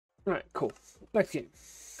Alright, cool. Back to game.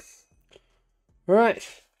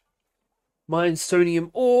 Alright. Mine's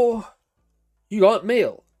sodium ore. You got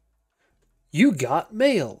mail. You got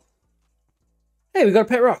mail. Hey, we got a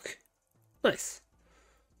pet rock. Nice.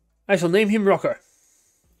 I shall name him Rocco.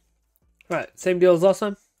 Alright, same deal as last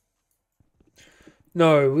time?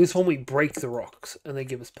 No, this one we break the rocks and they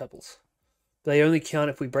give us pebbles. They only count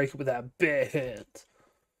if we break it with our bare hands.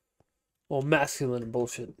 Or masculine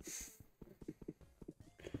bullshit.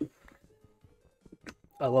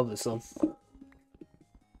 I love this song.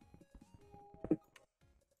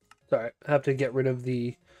 Sorry, I have to get rid of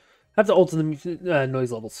the... I have to alter the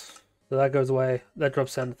noise levels. So that goes away. That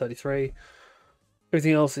drops down to 33.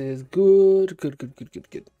 Everything else is good. Good.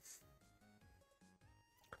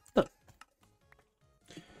 Done.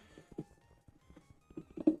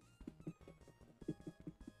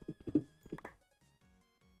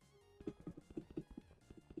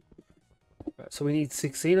 Right, so we need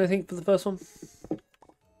 16, I think, for the first one.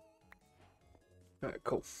 Alright,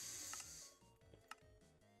 cool.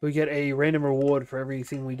 We get a random reward for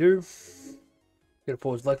everything we do. Get a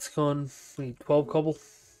forged lexicon. We need 12 cobble.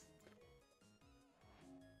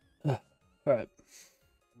 Alright.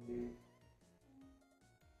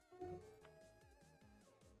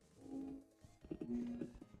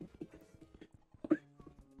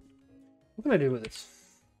 What can I do with this?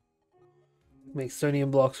 Make stonium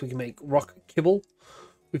blocks. We can make rock kibble.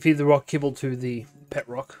 We feed the rock kibble to the pet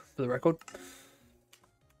rock, for the record.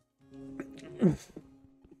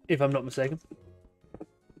 If I'm not mistaken.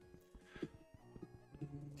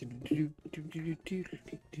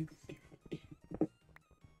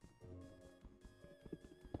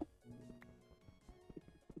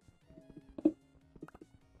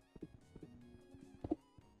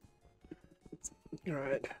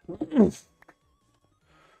 Alright.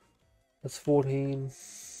 That's 14.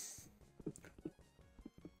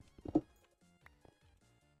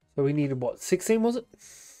 So we needed what? 16 was it?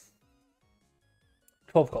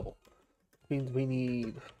 12 cobble. Means we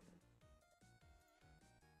need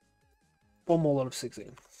one more lot of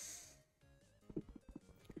 16.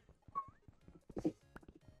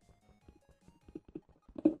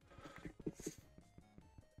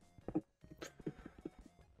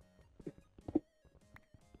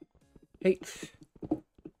 Eight,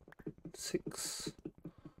 6,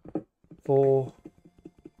 4,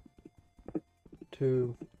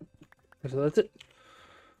 2. So that's it.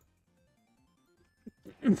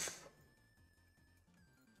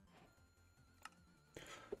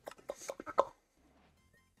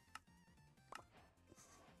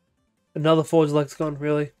 Another forged lexicon,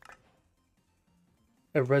 really?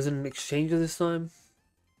 A resonant exchanger this time?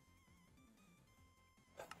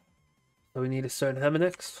 So we need a stone hammer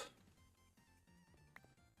next.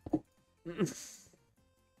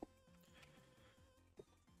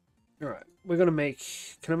 Alright, we're gonna make...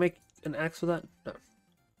 Can I make an axe with that? No.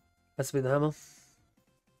 Has to be the hammer.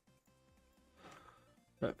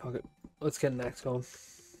 Alright, fuck it. Let's get an axe going.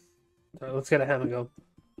 Alright, let's get a hammer going.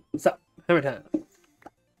 Stop! Hammer time!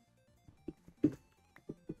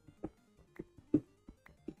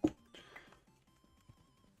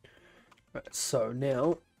 Right, so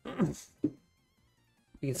now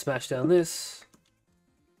we can smash down this.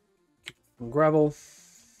 Some gravel.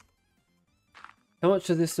 How much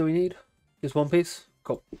of this do we need? Just one piece?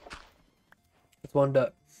 Cool. That's one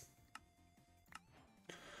dirt.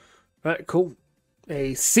 Right, cool.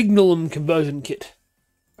 A signalum conversion kit.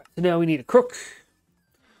 So now we need a crook.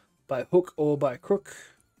 By hook or by crook.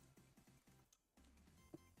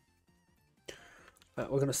 Right,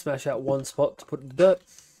 we're going to smash out one spot to put in the dirt.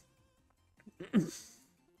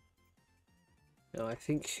 Now I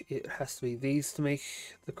think it has to be these to make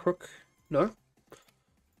the crook. No?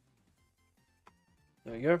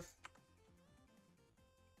 There we go.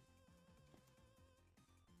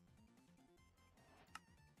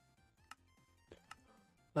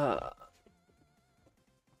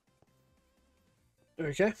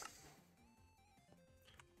 Okay.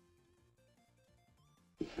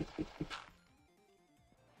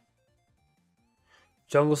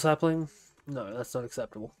 Jungle sapling? No, that's not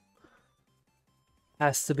acceptable.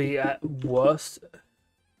 Has to be at worst.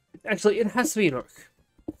 Actually, it has to be an oak.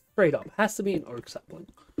 Straight up. Has to be an oak sapling.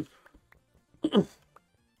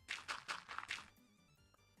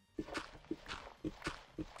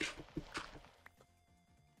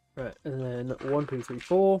 Right, and then 1, 2, 3,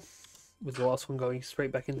 4. With the last one going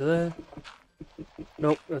straight back into there.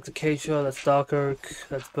 Nope, that's acacia, that's dark oak,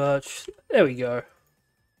 that's birch. There we go.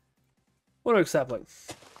 One oak sapling.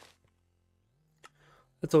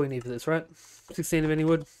 That's all we need for this, right? 16 of any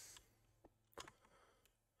wood.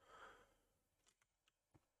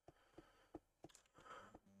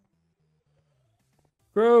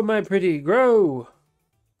 Grow, my pretty, grow!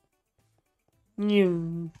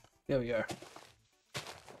 There we go.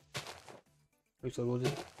 Actually, we'll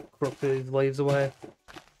just crop these leaves away.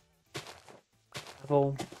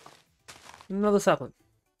 Apple. Another sapling.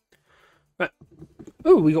 Right.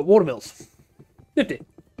 Ooh, we got watermills. 50.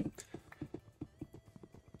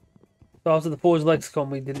 So after the Forge Lexicon,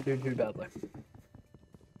 we didn't do too badly.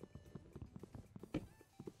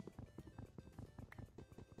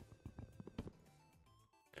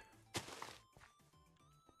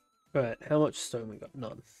 Right, how much stone we got?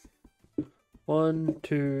 None. 1,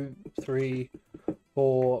 2, 3,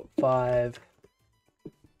 4, 5,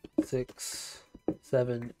 6,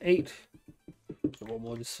 7, 8. One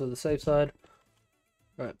more just for the safe side.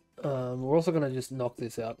 Right, we're also gonna just knock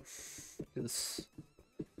this out because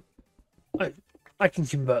I can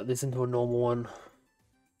convert this into a normal one.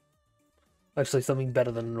 Actually, something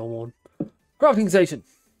better than a normal one. Crafting station.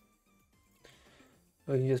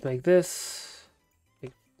 We can just make this.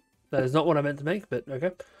 That is not what I meant to make, but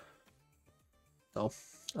okay. Oh,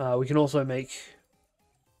 we can also make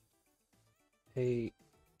a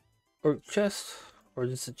oak chest, or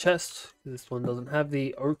just a chest. This one doesn't have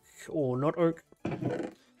the oak or not oak.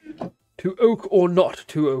 To oak or not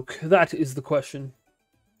to oak? That is the question.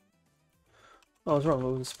 Oh, I was wrong.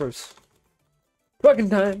 It was spruce. Fucking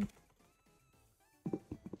time.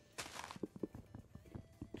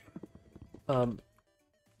 No,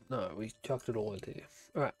 we chucked it all into here.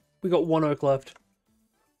 All right, we got 1 oak left.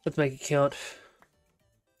 Let's make it count.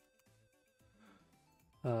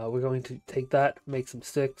 We're going to take that, make some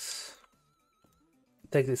sticks.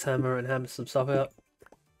 Take this hammer and hammer some stuff out.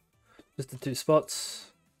 Just the 2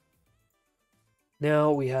 spots.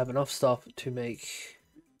 Now we have enough stuff to make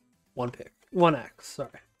 1 pick. 1 axe, sorry.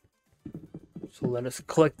 So let us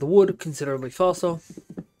collect the wood considerably faster.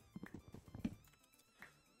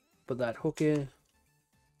 Put that hook in.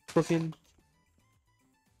 Hook in.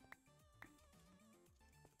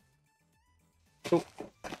 Oh.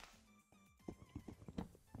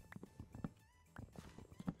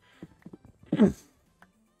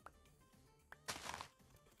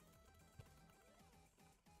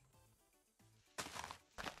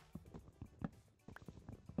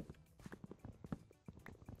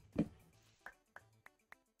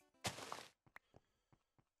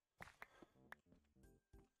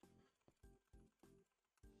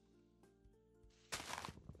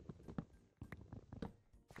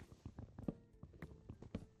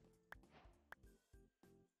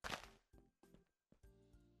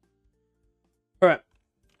 Alright,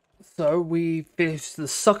 so we finished the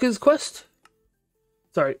suckers quest.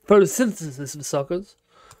 Sorry, photosynthesis of suckers.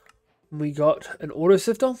 We got an auto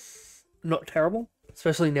sifter. Not terrible,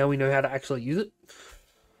 especially now we know how to actually use it.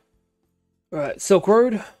 Alright, Silk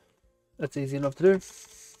Road. That's easy enough to do.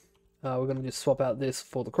 We're going to just swap out this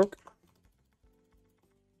for the crook.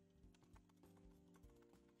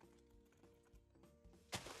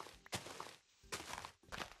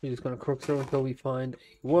 We're just going to crook through until we find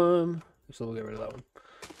a worm. So we'll get rid of that one.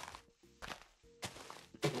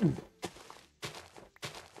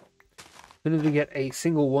 As soon as we get a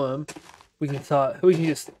single worm, we can just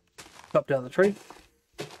chop down the tree.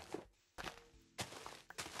 There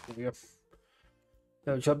we go.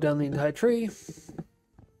 Now we chop down the entire tree.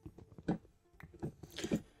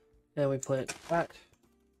 And we plant that.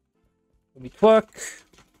 And we twerk.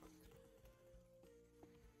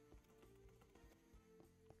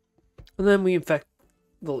 And then we infect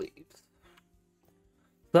the leaves.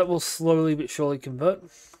 That will slowly but surely convert.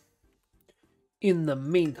 In the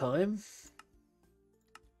meantime,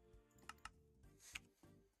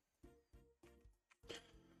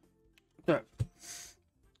 no.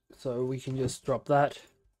 So we can just drop that.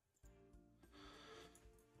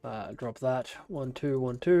 Drop that. 1, 2,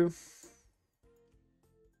 1, 2.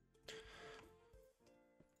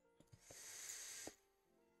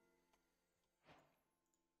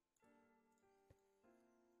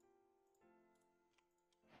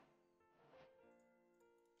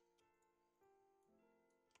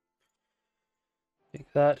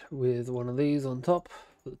 Make that with one of these on top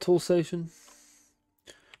for the tool station.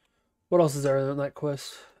 What else is there in that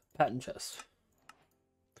quest? Pattern chest.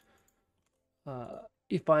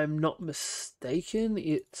 If I'm not mistaken,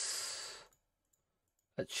 it's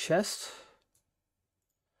a chest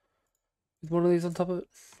with one of these on top of it.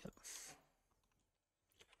 Yep.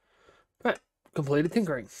 Right, completed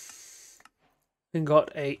tinkering. And got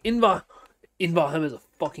a Invar. Invar hammer's a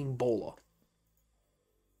fucking baller.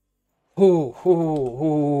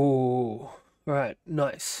 Ooh. Right,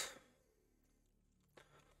 nice.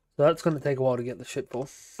 So that's going to take a while to get the shit for.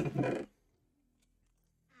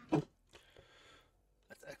 That's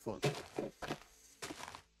excellent.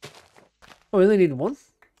 Oh, we only need one?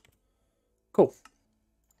 Cool.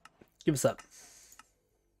 Give us that.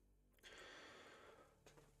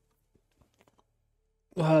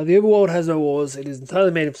 The overworld has no ores. It is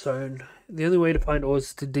entirely made of stone. The only way to find ores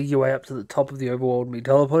is to dig your way up to the top of the overworld and be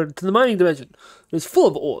teleported to the mining dimension. It's full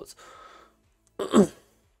of ores.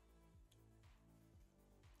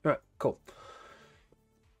 Alright, cool.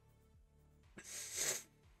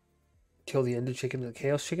 Kill the ender chicken and the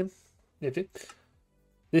chaos chicken.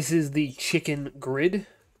 This is the chicken grid.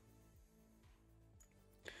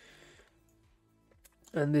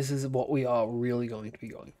 And this is what we are really going to be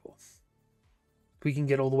going for. We can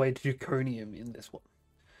get all the way to Draconium in this one.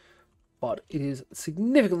 But it is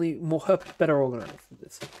significantly better organized than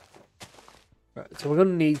this. Right, so we're going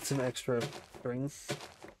to need some extra strings.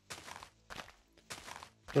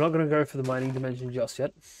 We're not going to go for the mining dimension just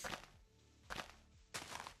yet.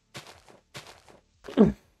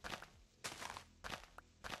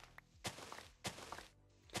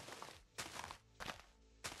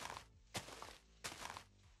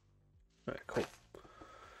 Alright, cool.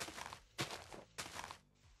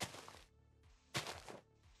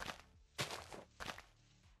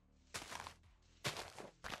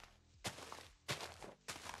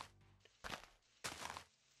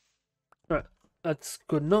 Alright, that's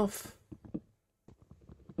good enough.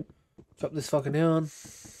 Chop this fucking down.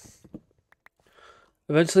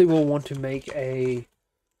 Eventually we'll want to make a...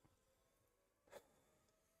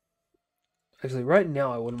 Actually, right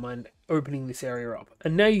now I wouldn't mind opening this area up.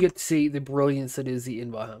 And now you get to see the brilliance that is the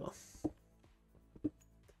Invar.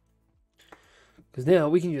 Because now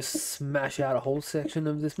we can just smash out a whole section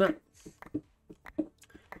of this map.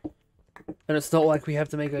 And it's not like we have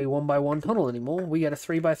to make a 1x1 tunnel anymore. We get a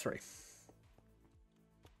 3x3.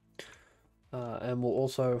 And we'll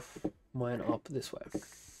also mine up this way.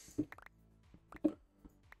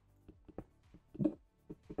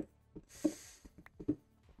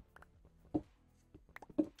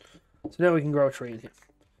 So now we can grow a tree in here.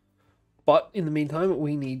 But in the meantime,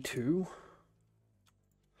 we need to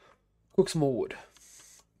cook some more wood.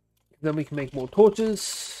 Then we can make more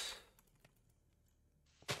torches.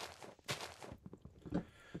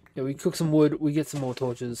 Yeah, we cook some wood, we get some more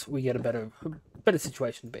torches, we get a better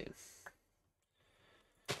situation to be in.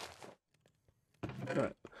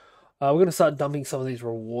 Alright. We're going to start dumping some of these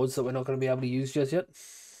rewards that we're not going to be able to use just yet.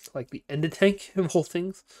 Like the ender tank of all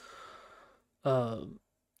things.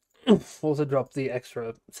 Also drop the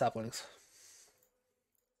extra saplings.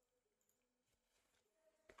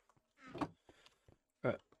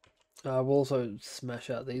 Alright. We'll also smash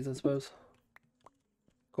out these, I suppose.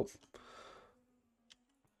 Cool.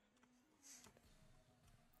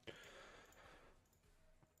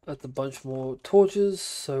 That's a bunch more torches,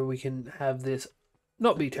 so we can have this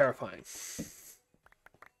not be terrifying.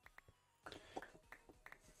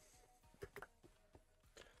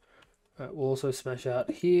 Alright, we'll also smash out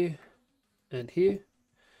here, and here,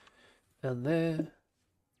 and there,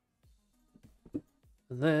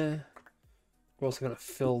 and there. We're also going to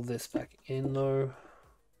fill this back in though.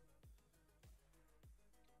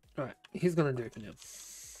 Alright, he's going to do for now.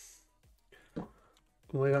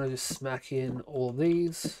 We're going to just smack in all of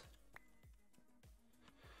these.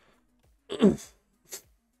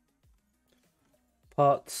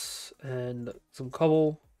 Parts and some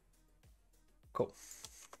cobble. Cool.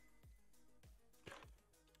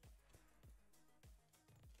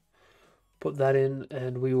 Put that in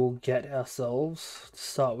and we will get ourselves, to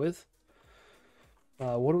start with,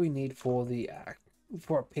 what do we need for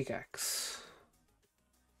for a pickaxe?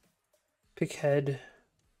 Pick head.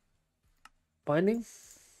 Binding,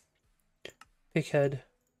 pick head,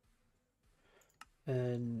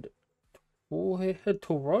 and tool head,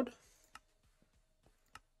 tool rod.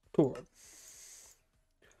 We'll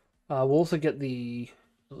also get the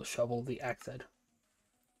shovel, the axe head.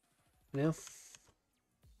 Now,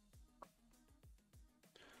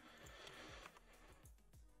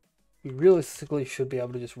 we realistically should be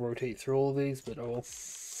able to just rotate through all of these, but oh well.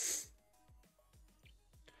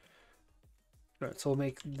 Alright, so we'll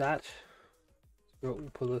make that.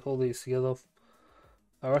 We'll put all these together.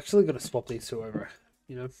 I'm actually going to swap these two over,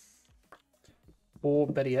 you know. Or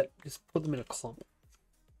better yet, just put them in a clump.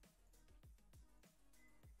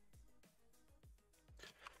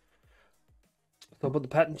 So I'll put the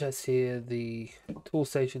pattern chest here, the tool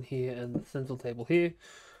station here, and the central table here.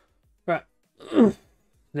 Right.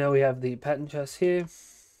 Now we have the pattern chest here.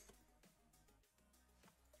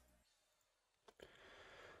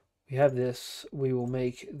 We have this. We will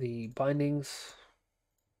make the bindings.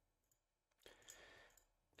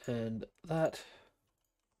 And that.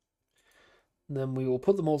 And then we will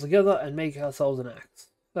put them all together and make ourselves an axe.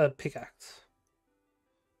 Pickaxe.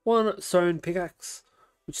 1 stone pickaxe,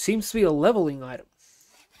 which seems to be a leveling item.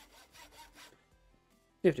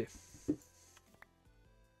 Nifty.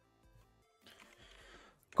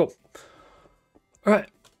 Cool. Alright.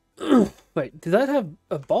 Wait, did that have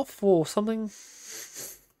a buff or something?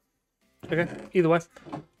 Okay, either way.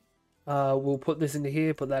 We'll put this into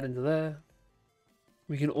here, put that into there.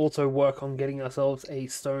 We can also work on getting ourselves a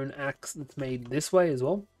stone axe that's made this way as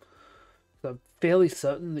well. So I'm fairly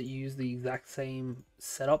certain that you use the exact same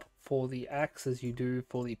setup for the axe as you do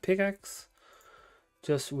for the pickaxe,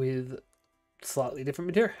 just with slightly different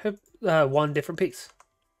material, one different piece.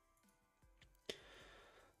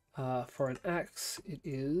 For an axe, it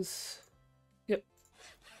is, yep,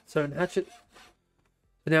 stone hatchet.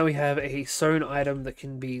 So now we have a stone item that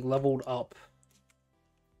can be leveled up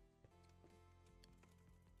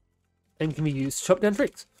and can be used to chop down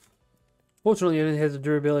trees. Fortunately, it only has a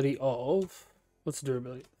durability of, what's the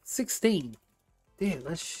durability? 16. Damn,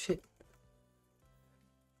 that's shit.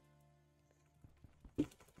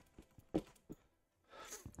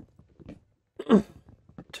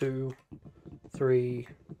 Two, 3,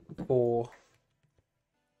 4.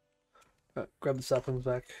 Right, grab the saplings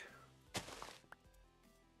back.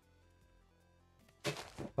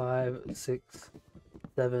 5, 6,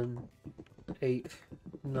 7, 8,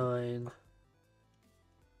 9.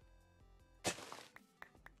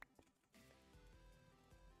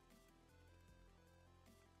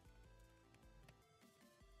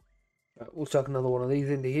 Right, we'll chuck another one of these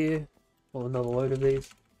into here. Or another load of these.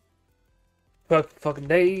 Fucking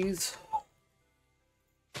days.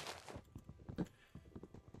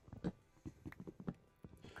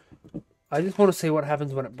 I just want to see what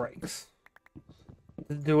happens when it breaks.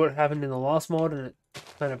 Do what happened in the last mod and it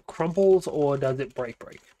kind of crumples, or does it break?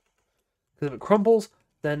 Because if it crumples,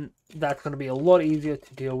 then that's going to be a lot easier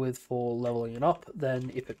to deal with for leveling it up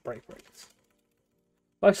than if it breaks.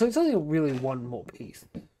 Actually, it's only really one more piece.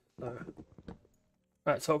 So.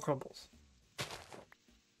 Right, so it crumples.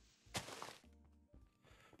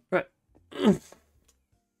 Right.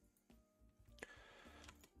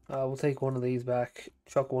 We'll take one of these back,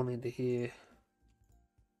 chuck one into here.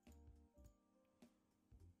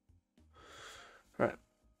 Right.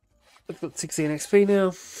 I've got 16 XP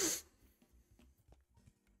now.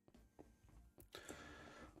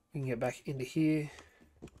 We can get back into here.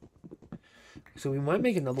 So we might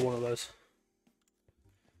make another one of those.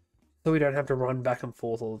 So we don't have to run back and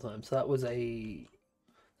forth all the time. So that was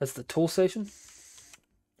that's the tool station.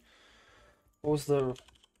 What was the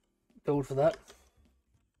build for that?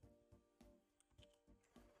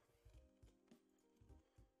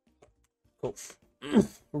 Cool.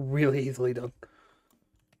 Really easily done.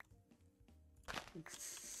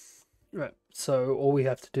 Right, so all we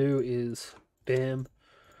have to do is bam,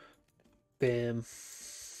 bam.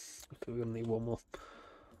 So we're gonna need one more.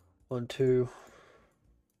 1, 2.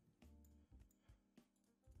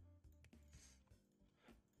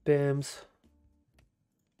 Bams.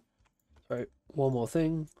 Sorry, one more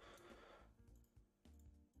thing.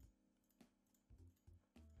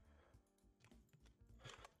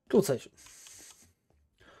 Tool station.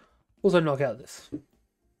 Also knock out this.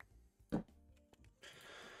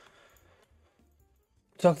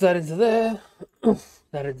 Tuck that into there.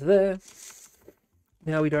 That into there.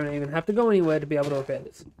 Now we don't even have to go anywhere to be able to repair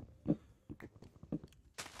this.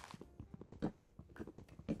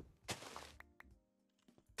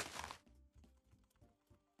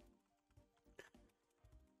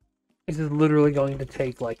 This is literally going to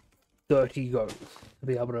take like 30 goes to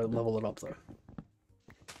be able to level it up though.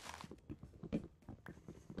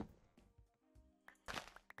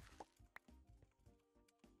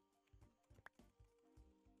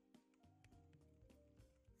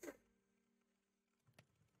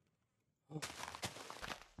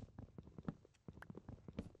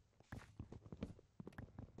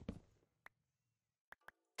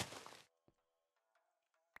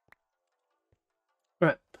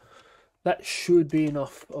 Right, that should be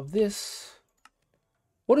enough of this.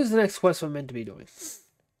 What is the next quest we're meant to be doing?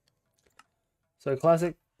 So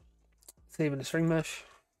classic, saving the string mesh.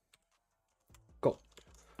 Cool.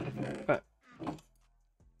 Right.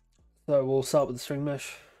 So we'll start with the string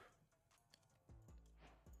mesh.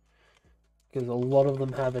 Because a lot of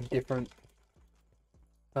them have a different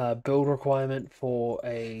build requirement for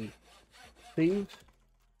a thief.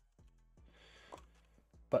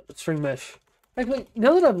 But string mesh, actually,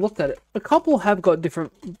 now that I've looked at it, a couple have got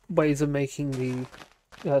different ways of making the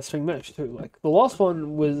string mesh too. Like the last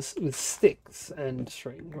one was with sticks and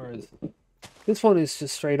string, whereas this one is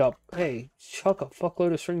just straight up, hey, chuck a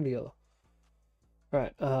fuckload of string together.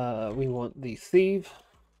 Right, we want the thief.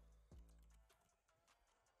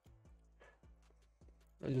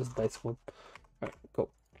 Just basic one. Alright, cool.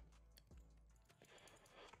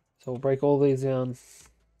 So we'll break all these down.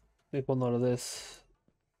 Make one lot of this.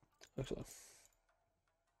 Actually.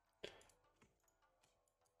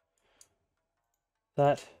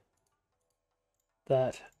 That.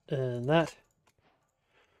 That. And that.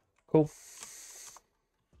 Cool.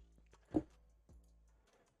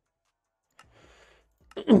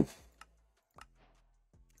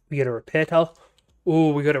 We get a repair talisman.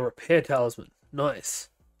 Oh, we got a repair talisman. Nice.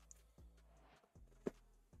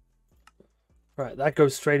 Right, that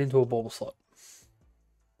goes straight into a bauble slot.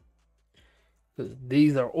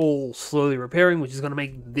 These are all slowly repairing, which is going to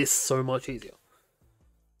make this so much easier.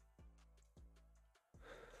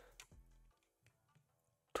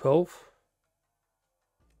 12.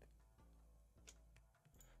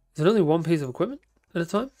 Is it only one piece of equipment at a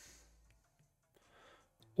time?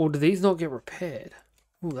 Or do these not get repaired?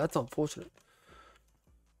 Ooh, that's unfortunate.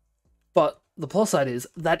 But the plus side is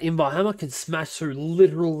that inbar hammer can smash through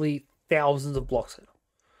literally thousands of blocks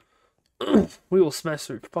now. We will smash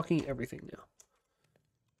through fucking everything now.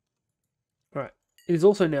 Alright. It is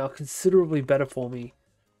also now considerably better for me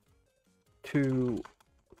to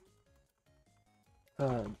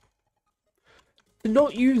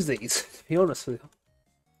not use these, to be honest with you.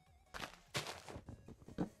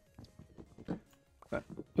 Right.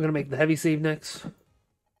 We're going to make the heavy sieve next.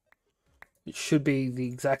 It should be the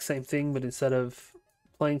exact same thing, but instead of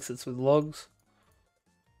planks, it's with logs.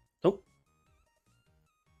 Nope.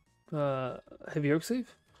 Heavy oak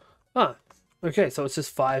sieve? Ah, okay, so it's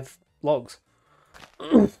just 5 logs.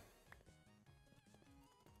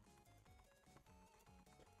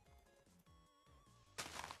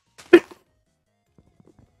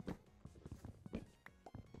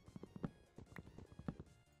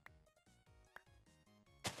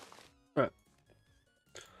 Right.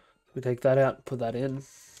 We take that out, put that in.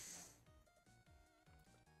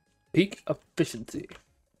 Peak efficiency.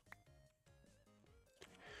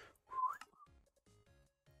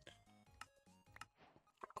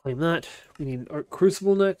 Claim that. We need an oak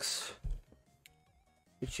crucible next,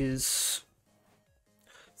 which is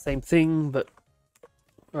same thing, but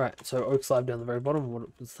alright, so oak slab down the very bottom.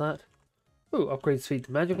 What was that? Oh, upgrade speed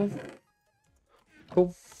to magical.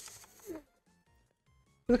 Cool.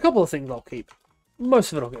 There's a couple of things I'll keep.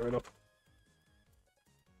 Most of it I'll get rid of.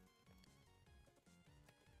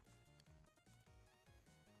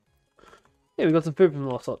 Yeah, we got some food from the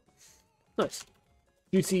last lot. Nice.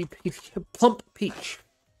 Juicy, plump peach.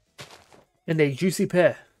 And a juicy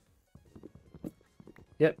pear.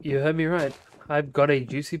 Yep, you heard me right. I've got a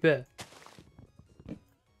juicy pear.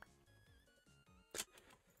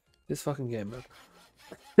 This fucking game, man.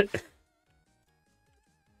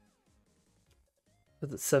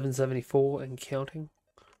 That's at 774 and counting.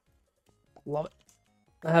 Love it.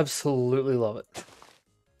 Absolutely love it.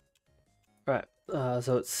 Right,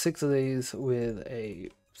 so it's 6 of these with a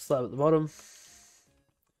slab at the bottom.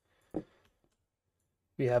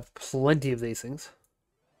 We have plenty of these things.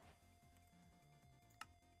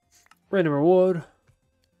 Random reward.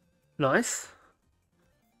 Nice.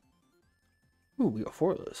 Ooh, we got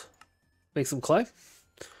 4 of those. Make some clay.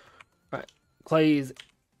 Right, clay is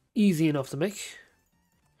easy enough to make.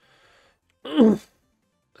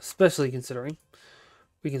 Especially considering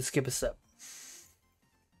we can skip a step.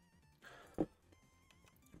 We've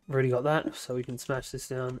already got that, so we can smash this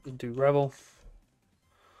down into gravel.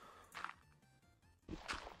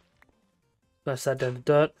 Smash that down to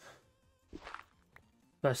dirt.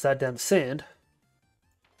 Smash that down to sand.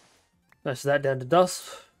 Smash that down to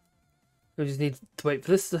dust. We just need to wait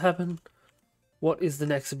for this to happen. What is the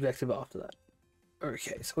next objective after that?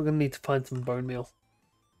 Okay, so we're going to need to find some bone meal.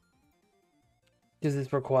 Because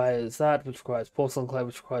this requires that, which requires porcelain clay,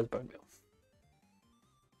 which requires bone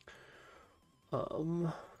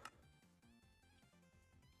meal.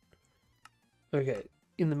 Okay,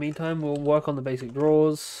 in the meantime, we'll work on the basic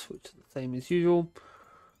drawers, which is the same as usual.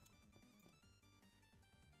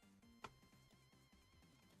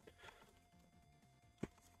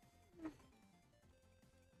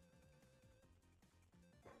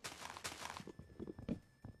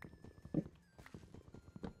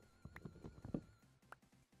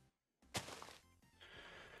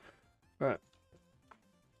 Right.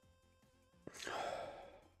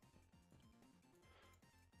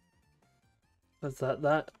 That's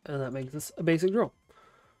that, and that makes this a basic drawer.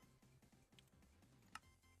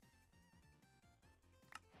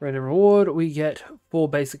 Random reward, we get 4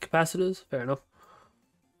 basic capacitors. Fair enough.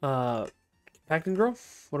 Compacting drawer.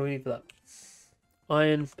 What do we need for that?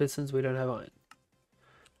 Iron, pistons, we don't have iron.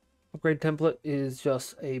 Upgrade template is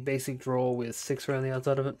just a basic drawer with 6 around the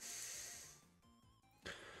outside of it.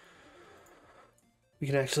 We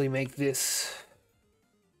can actually make this,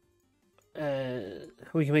 and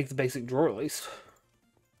we can make the basic drawer at least.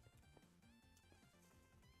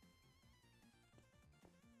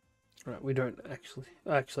 Right, we don't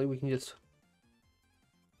actually we can just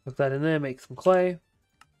put that in there, make some clay.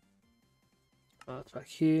 It's back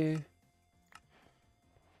here.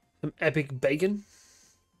 Some epic bacon.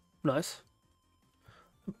 Nice.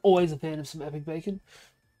 I'm always a fan of some epic bacon.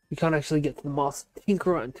 We can't actually get to the master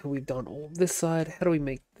tinkerer until we've done all of this side. How do we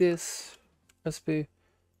make this recipe?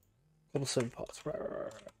 Cobblestone parts. Right.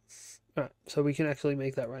 Alright, so we can actually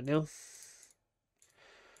make that right now.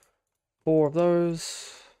 4 of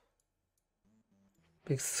those.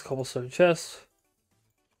 Makes this cobblestone chest.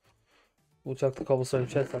 We'll chuck the cobblestone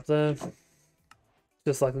chest up there.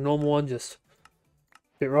 Just like the normal one, just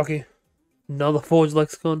a bit rocky. Another forge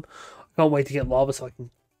lexicon. I can't wait to get lava so I can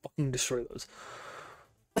fucking destroy those.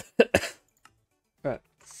 Right.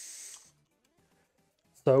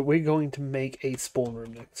 So we're going to make a spawn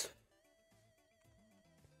room next.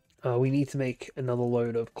 We need to make another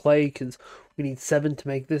load of clay because we need 7 to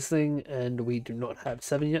make this thing and we do not have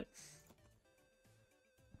 7 yet.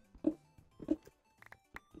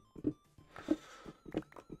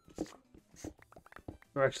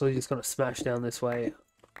 We're actually just going to smash down this way.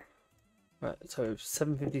 Right, so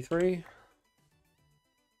 753.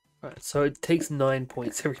 Right, so it takes 9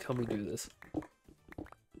 points every time we do this.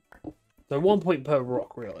 So 1 point per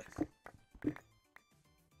rock, really.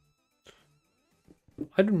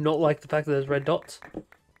 I do not like the fact that there's red dots.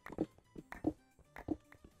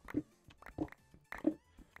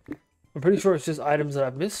 I'm pretty sure it's just items that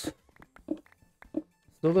I've missed.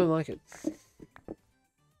 Still don't like it.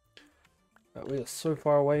 Right, we are so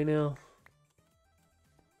far away now.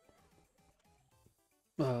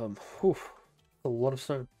 A lot of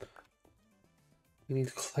stone. We need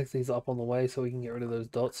to collect these up on the way so we can get rid of those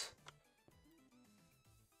dots.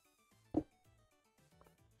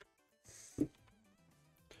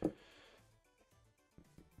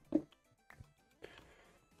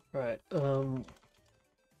 Right,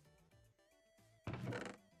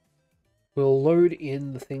 we'll load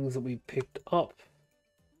in the things that we picked up.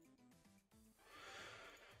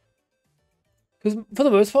 Because for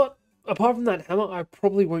the most part, apart from that hammer, I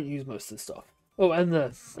probably won't use most of this stuff. Oh, and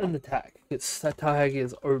the tag. That tag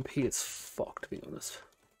is OP as fuck, to be honest.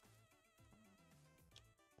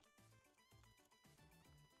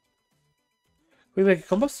 Can we make a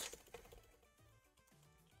compost?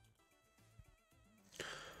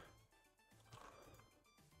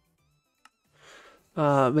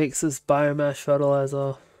 Makes this biomass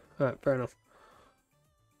fertilizer. Alright, fair enough.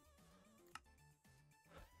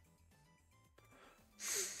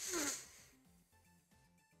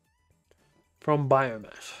 From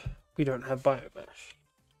biomass. We don't have biomass.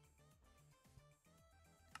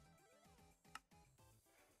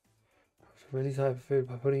 Any type of food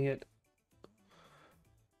by putting it.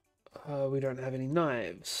 We don't have any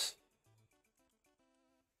knives.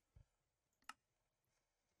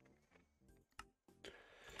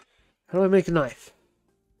 How do I make a knife?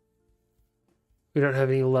 We don't have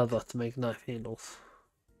any leather to make knife handles.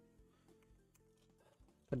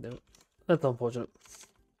 God damn it. That's unfortunate.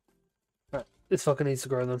 Alright, this fucker needs to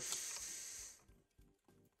grow them.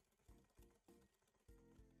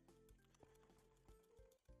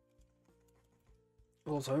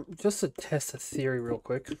 Also, just to test a theory real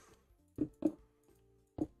quick.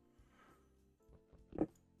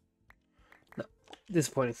 No,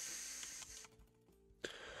 disappointing.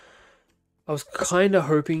 I was kind of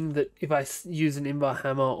hoping that if I use an invar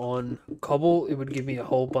hammer on cobble, it would give me a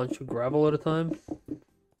whole bunch of gravel at a time.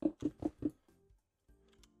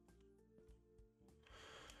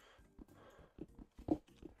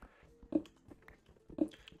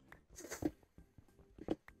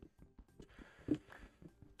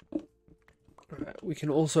 Alright, we can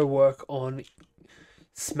also work on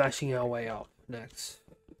smashing our way up next.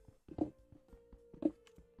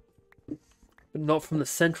 But not from the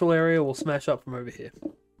central area, we'll smash up from over here.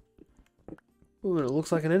 Ooh, and it looks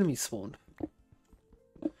like an enemy spawned.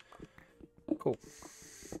 Cool.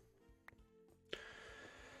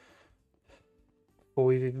 Before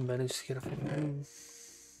we've even managed to get a fucking...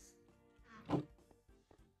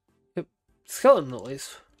 Yep, skeleton at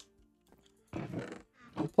least. On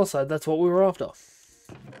the plus side, that's what we were after.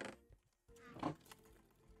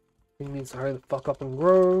 Thing needs to hurry the fuck up and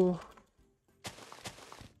grow.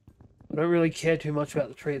 I don't really care too much about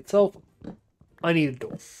the tree itself. I need a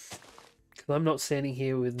door. Because I'm not standing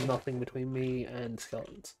here with nothing between me and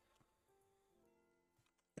skeletons.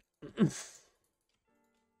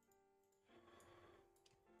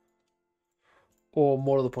 Or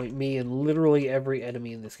more to the point, me and literally every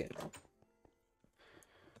enemy in this game.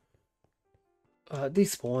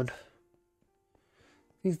 Despawned.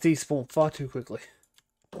 These despawn far too quickly.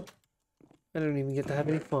 I don't even get to have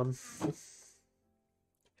any fun.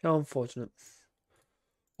 How unfortunate.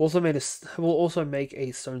 We'll also make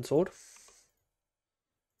a stone sword.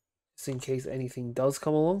 Just in case anything does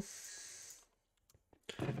come along.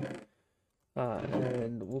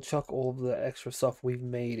 And we'll chuck all of the extra stuff we've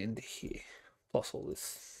made into here. Plus all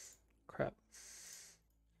this crap.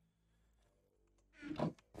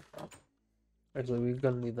 Actually, we're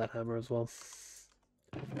gonna need that hammer as well.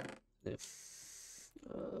 Yeah.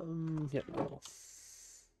 Yep.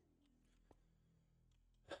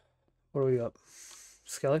 What do we got?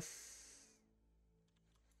 Skelly?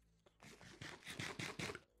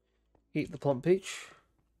 Eat the plump peach.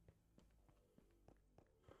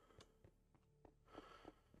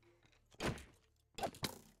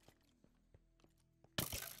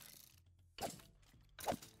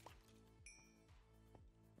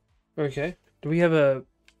 Okay. Do we have a...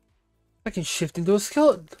 I can shift into a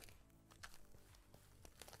skeleton.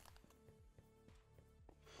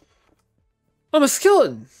 I'm a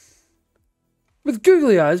skeleton! With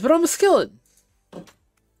googly eyes, but I'm a skeleton!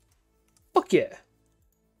 Fuck yeah.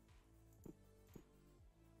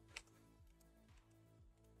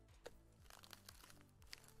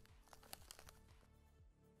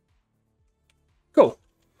 Cool.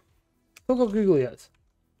 Still got googly eyes.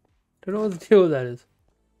 Don't know what the deal with that is.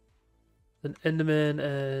 An Enderman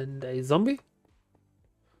and a zombie?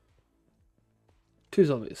 2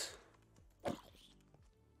 zombies.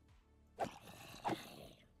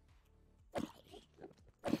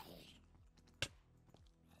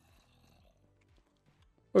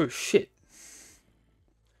 Oh shit.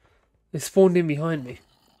 They spawned in behind me.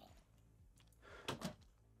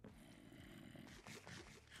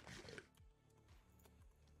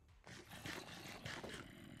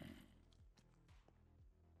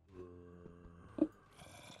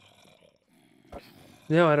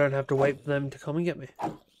 Now I don't have to wait for them to come and get me.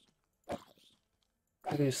 I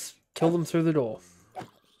can just kill them through the door.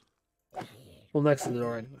 Well, next to the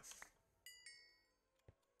door anyway.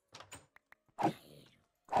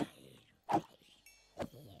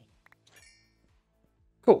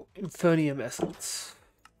 Cool. Infernium Essence.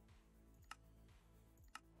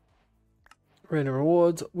 Random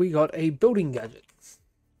rewards. We got a building gadget.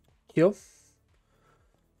 Here.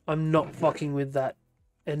 I'm not fucking with that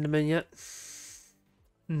Enderman yet.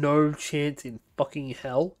 No chance in fucking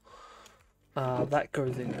hell. That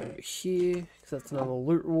goes in over here, because that's another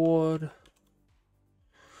loot reward.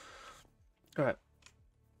 Alright.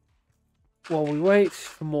 While we wait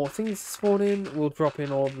for more things to spawn in, we'll drop in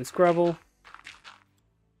all of this gravel.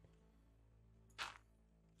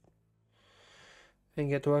 And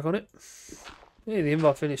get to work on it. Hey, the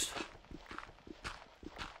invar finished.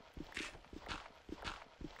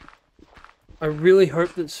 I really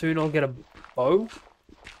hope that soon I'll get a bow.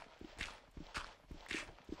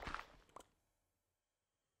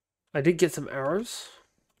 I did get some arrows.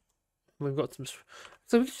 We've got some...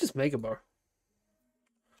 So we can just make a bow.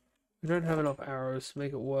 We don't have enough arrows to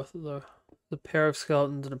make it worth it though. The pair of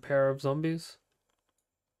skeletons and a pair of zombies.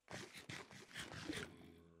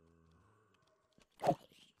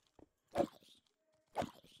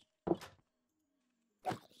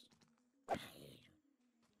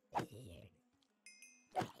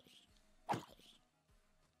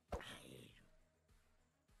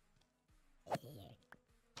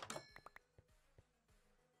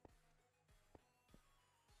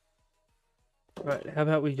 Right, how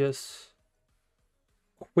about we just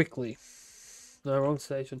quickly... No, wrong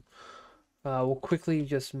station. We'll quickly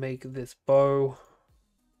just make this bow.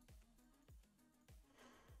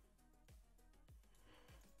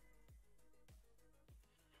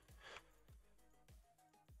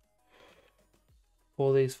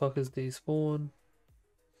 All these fuckers despawn.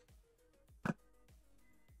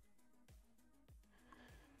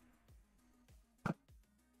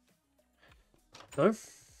 No?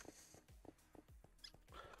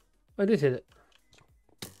 I did hit it.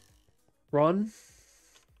 Run.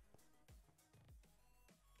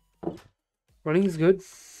 Running is good.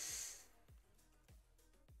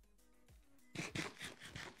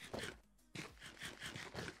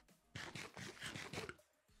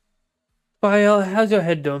 Bye, how's your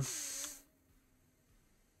head doing?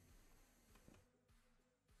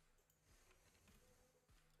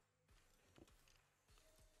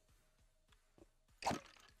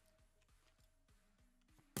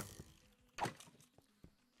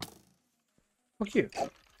 Fuck you.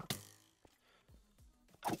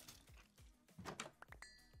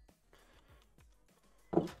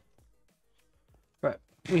 Right,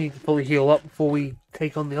 we need to fully heal up before we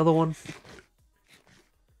take on the other one.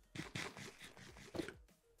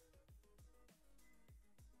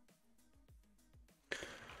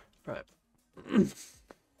 So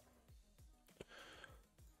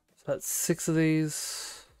that's 6 of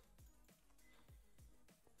these.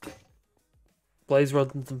 Blaze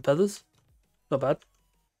rods and some feathers. Not bad.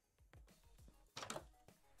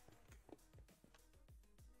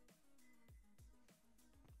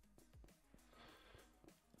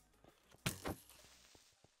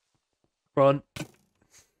 Run.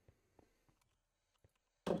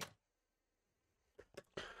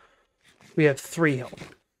 We have 3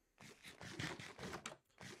 health.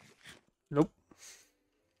 Nope.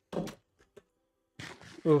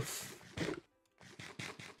 Oof.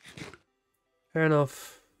 Fair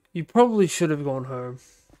enough. You probably should have gone home.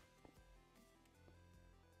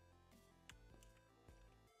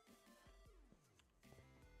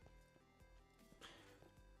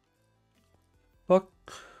 Fuck.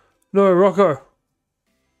 No, Rocco.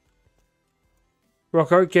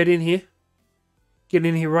 Rocco, get in here. Get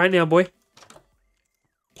in here right now, boy.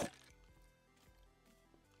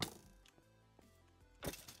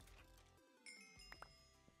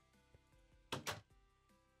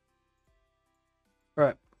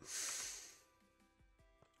 Right.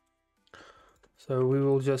 So we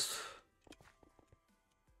will just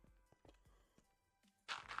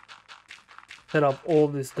set up all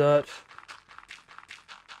this dirt.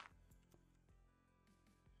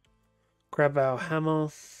 Grab our hammer.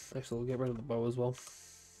 Actually, we'll get rid of the bow as well.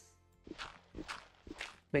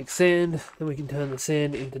 Make sand, then we can turn the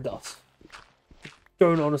sand into dust.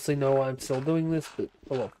 Don't honestly know why I'm still doing this, but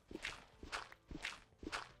oh well.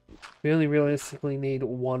 We only realistically need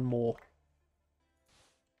 1 more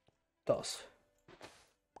dust.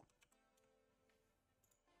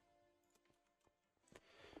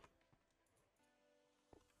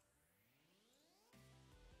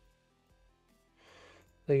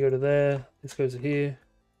 They go to there, this goes to here.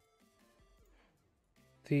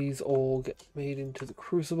 These all get made into the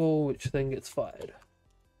crucible, which then gets fired.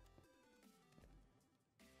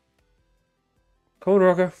 Come on,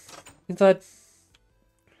 Rocco. Inside.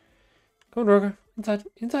 Come on, Rocco. Inside.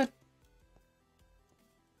 Inside.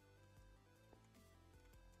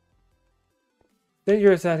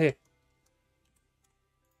 Dangerous out here.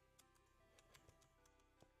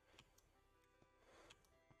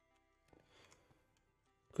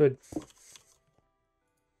 Good.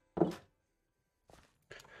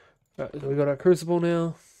 Alright, so we got our crucible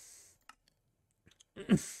now.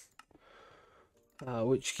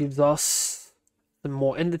 Which gives us some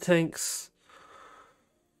more ender tanks.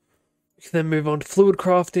 We can then move on to fluid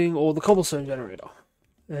crafting or the cobblestone generator.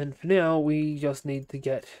 And for now, we just need to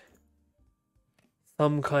get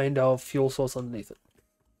some kind of fuel source underneath it.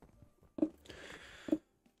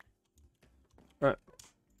 Right,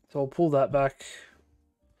 so I'll pull that back.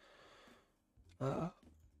 1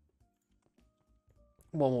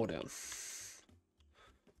 more down.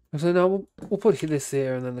 So now we'll put this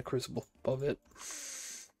there and then the crucible above it.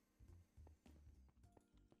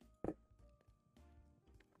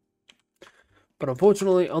 But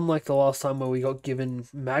unfortunately, unlike the last time where we got given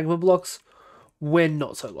magma blocks, we're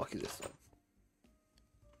not so lucky this time.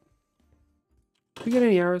 Did we get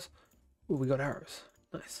any arrows? Oh, we got arrows.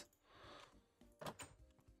 Nice.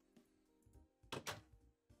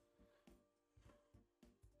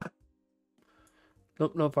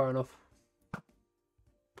 Nope, not far enough.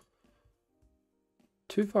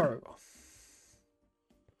 Too far over.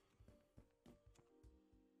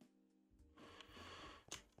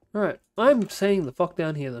 Alright, I'm saying the fuck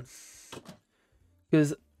down here then.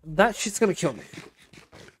 Because that shit's gonna kill me.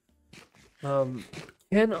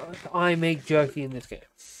 Can I make jerky in this game?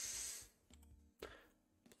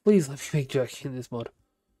 Please let me make jerky in this mod.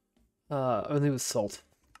 Only with salt.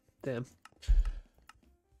 Damn.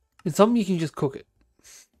 In some you can just cook it.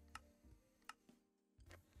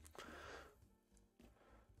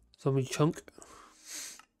 Zombie chunk.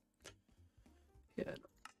 Yeah.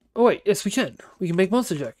 Oh wait, yes we can. We can make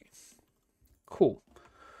monster jerky. Cool.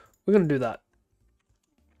 We're gonna do that.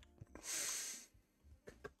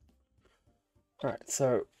 Alright,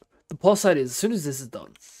 so the plus side is as soon as this is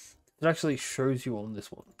done, it actually shows you on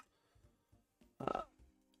this one.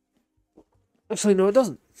 Actually, no, it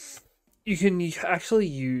doesn't. You can actually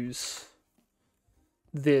use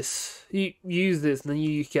this. You use this, and then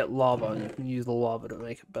you get lava, and you can use the lava to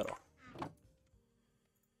make it better.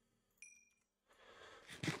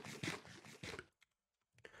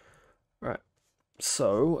 Right.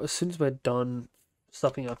 So, as soon as we're done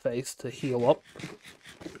stuffing our face to heal up,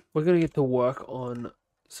 we're going to get to work on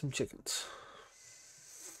some chickens.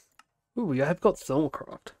 Ooh, we have got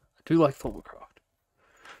Thermalcraft. I do like Thermalcraft.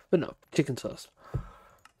 But no, chickens first.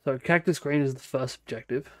 So, Cactus Green is the first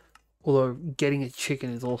objective. Although, getting a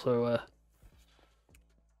chicken is also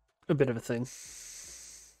a bit of a thing.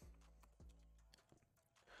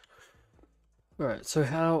 Alright, so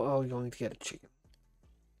how are we going to get a chicken?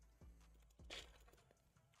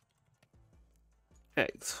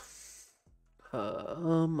 Eggs.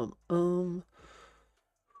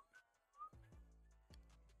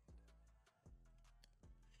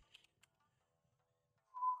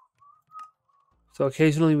 So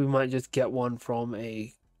occasionally we might just get one from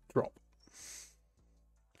a drop.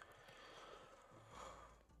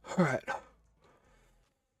 Alright.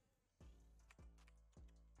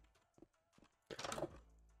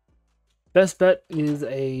 Best bet is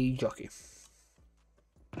a jockey.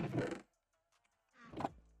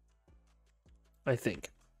 I think.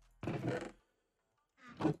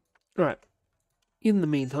 Alright. In the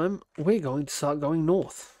meantime, we're going to start going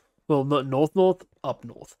north. Well, not north, up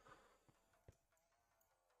north.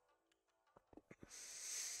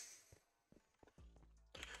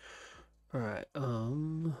 Alright,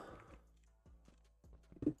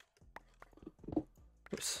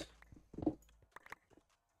 oops.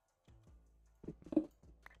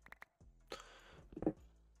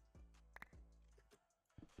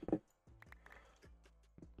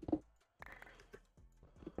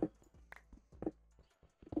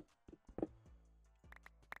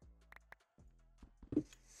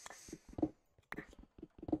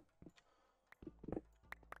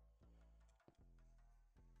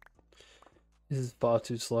 This is far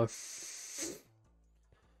too slow.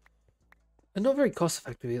 And not very cost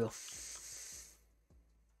effective either.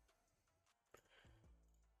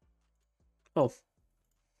 Oh.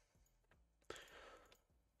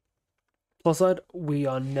 Plus side, we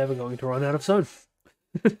are never going to run out of stone.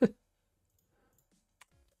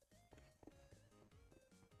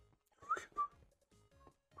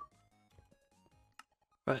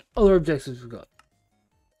 Right, other objectives we've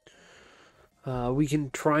got. We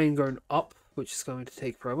can try and go up, which is going to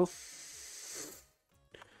take forever.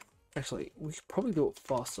 Actually, we could probably do it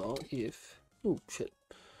faster if... Oh, shit.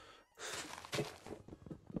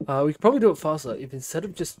 We could probably do it faster if instead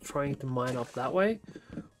of just trying to mine up that way,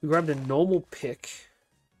 we grabbed a normal pick.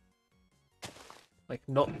 Like,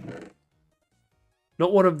 not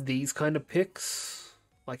one of these kind of picks.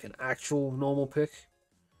 Like an actual normal pick.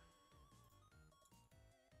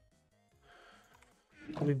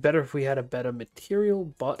 It would be better if we had a better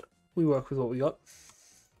material, but we work with what we got.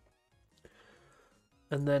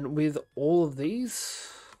 And then with all of these,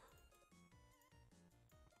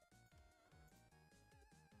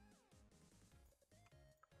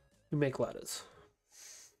 we make ladders.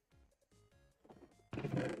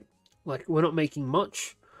 Like, we're not making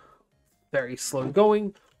much, very slow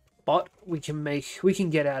going, but we can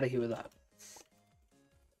get out of here with that.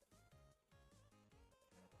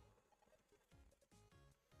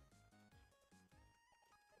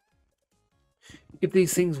 If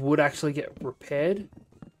these things would actually get repaired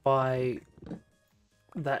by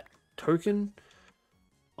that token,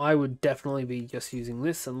 I would definitely be just using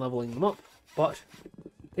this and leveling them up, but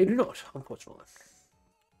they do not, unfortunately.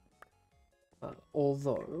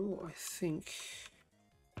 Although, I think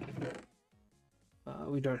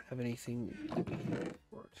we don't have anything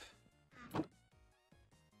for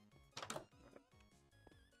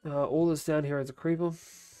it. All this down here is a creeper.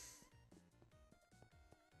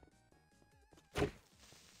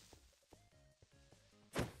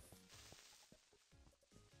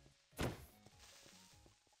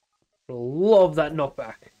 Love that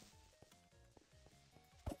knockback.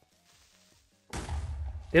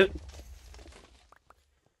 Yep.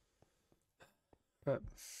 Right.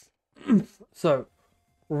 So,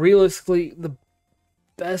 realistically, the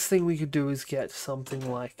best thing we could do is get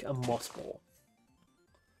something like a moss ball.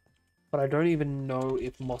 But I don't even know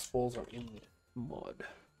if moss balls are in the mod.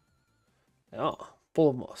 They are. Full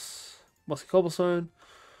of moss. Mossy cobblestone.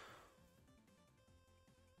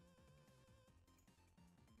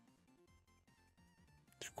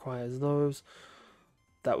 Requires those.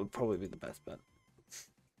 That would probably be the best bet.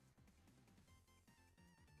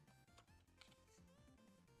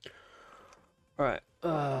 Alright,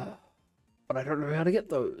 but I don't know how to get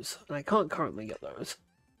those, and I can't currently get those.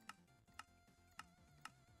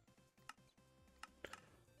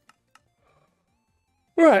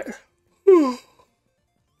 Right.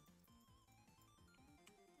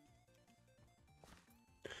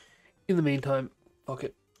 In the meantime, fuck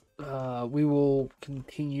it. We will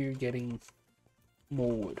continue getting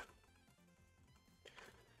more wood.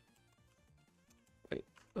 Wait.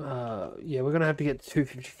 Yeah, we're gonna have to get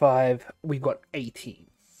 255. We got 18.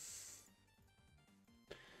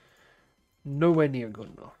 Nowhere near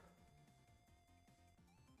good enough.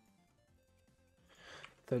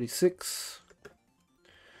 36.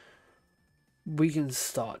 we can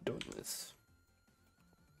start doing this.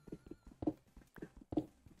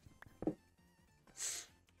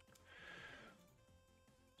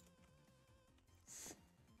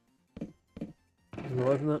 Can we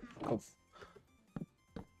open that? Cool.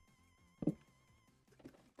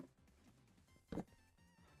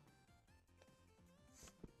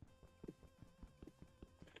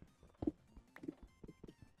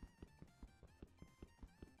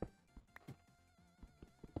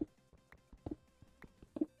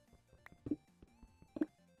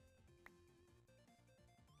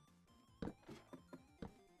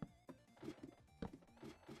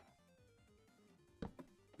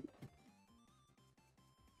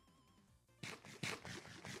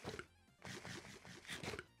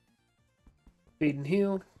 Feed and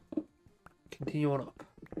heal. Continue on up.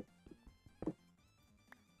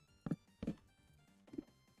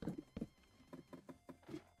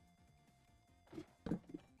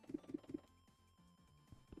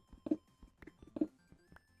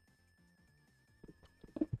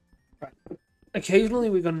 Right. Occasionally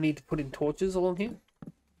we're going to need to put in torches along here.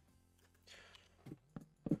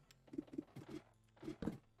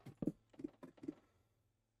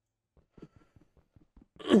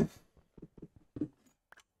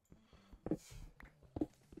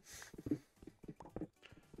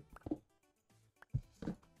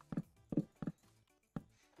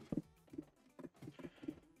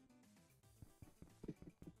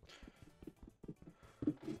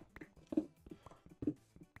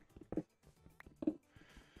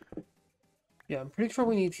 Yeah, I'm pretty sure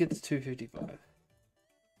we need to get to 255.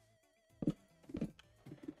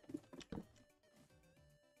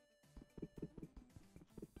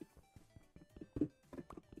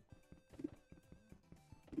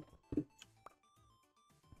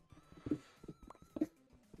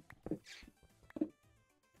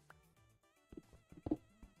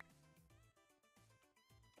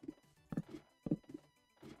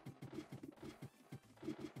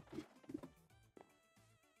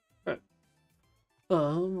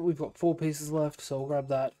 We've got 4 pieces left, so we'll grab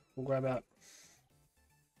that. We'll grab out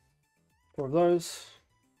 4 of those.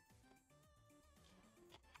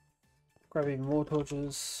 Grab even more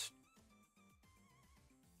torches.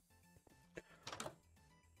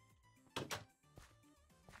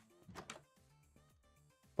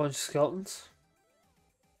 Bunch of skeletons.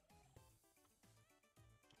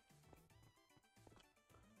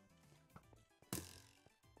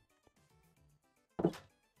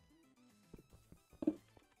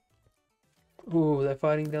 Ooh, they're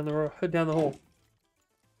fighting down the road, down the hall.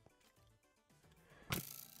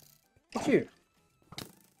 Fuck you.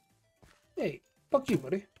 Hey, fuck you,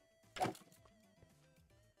 buddy. That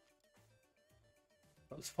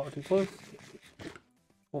was far too close.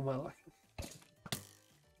 For my liking.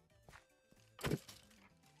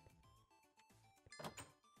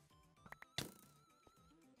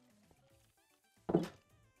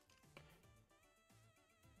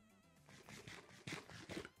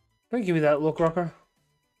 Don't give me that look, Rocker.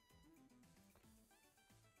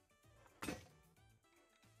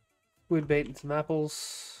 Wood bait and some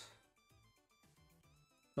apples.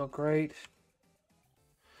 Not great.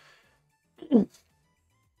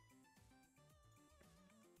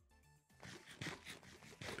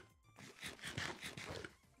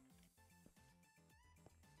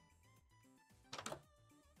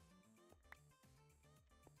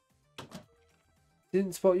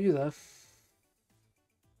 Didn't spot you there.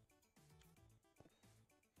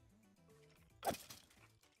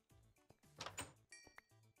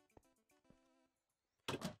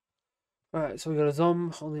 Alright, so we got a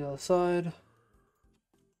zom on the other side.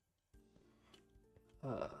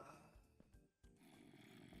 I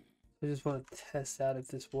just want to test out if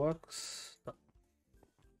this works. No.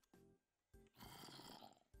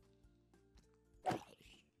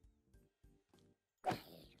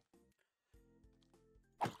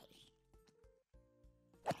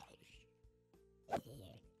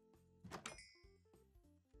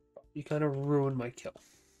 You kind of ruined my kill.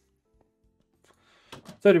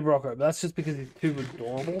 So did Rocco, but that's just because he's too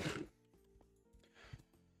adorable.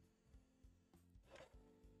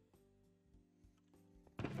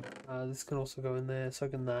 This can also go in there, so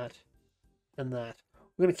can that, and that.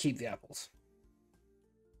 We're gonna keep the apples.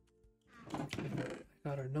 I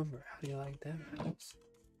got her number. How do you like them apples?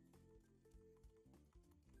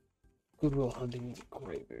 Good Will Hunting is a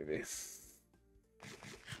great movie.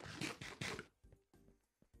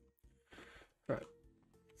 Right.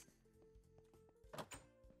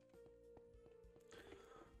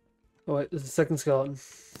 Oh wait, there's a second skeleton.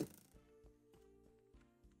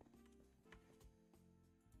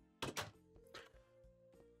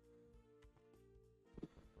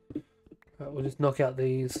 Alright, we'll just knock out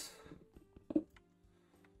these.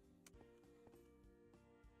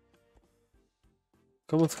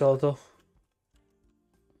 Come on, Skeletor.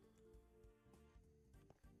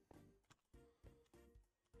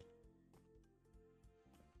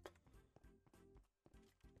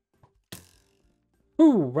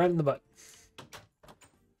 Ooh, right in the butt.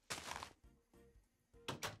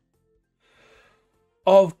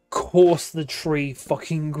 Of course the tree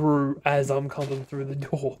fucking grew as I'm coming through the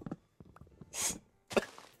door.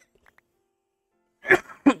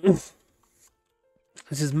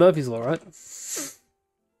 This is Murphy's Law, right?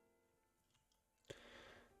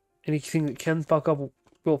 Anything that can fuck up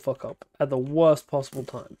will fuck up at the worst possible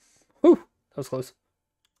time. Whew, that was close.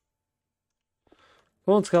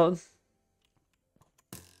 Come on, skeleton.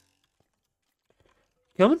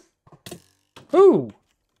 Coming? Ooh!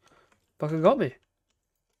 Fucker got me.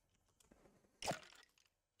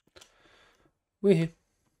 We're here.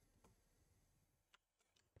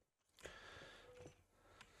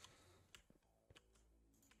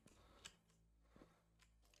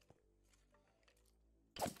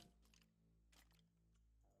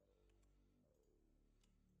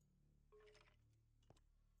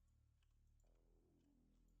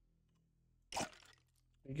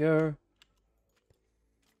 There we go.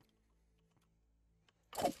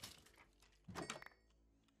 There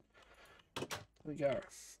we go.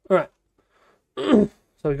 Alright.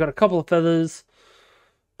 So we've got a couple of feathers.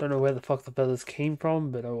 Don't know where the fuck the feathers came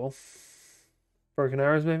from, but oh well. Broken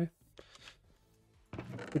arrows, maybe?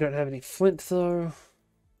 We don't have any flint, though.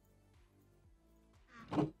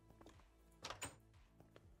 Right,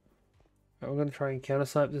 we're going to try and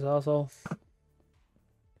counter-snipe this asshole.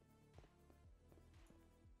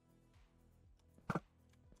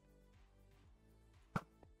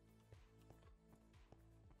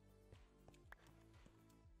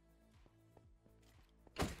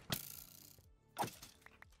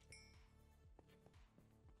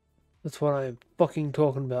 That's what I'm fucking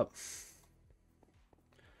talking about.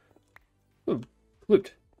 Ooh,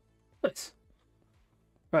 loot. Nice.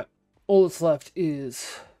 Right, all that's left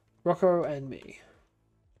is Rocco and me.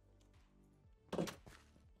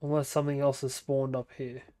 Unless something else has spawned up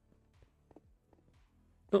here.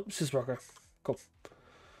 Nope, it's just Rocco. Cool.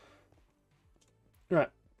 Right.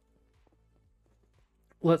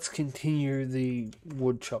 Let's continue the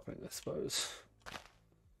wood chopping, I suppose.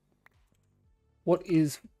 What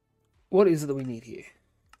is it that we need here?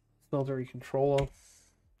 Smeltery controller.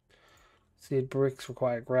 Seared bricks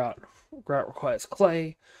require grout. Grout requires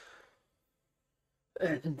clay.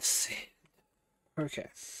 And sand. Okay.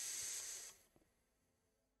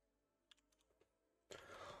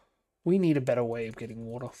 We need a better way of getting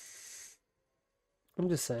water. I'm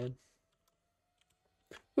just saying.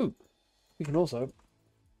 Ooh. We can also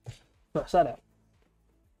smash that out.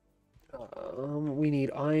 We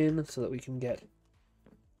need iron so that we can get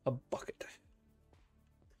a bucket.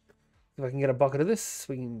 If I can get a bucket of this,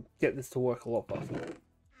 we can get this to work a lot faster.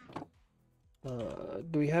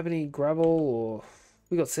 Do we have any gravel or...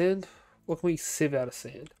 We got sand? What can we sieve out of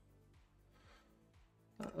sand?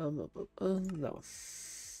 That one.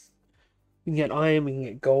 We can get iron, we can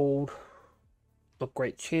get gold. Not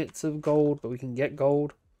great chance of gold, but we can get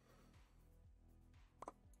gold.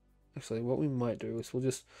 Actually, what we might do is we'll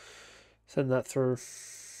just send that through.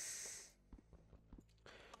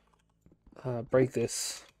 Break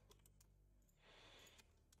this.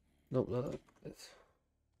 Nope, no.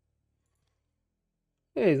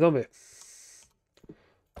 Hey, zombie.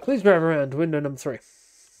 Please drive around to window number 3.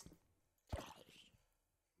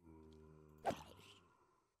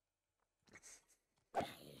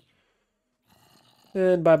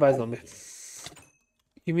 And bye-bye, zombie.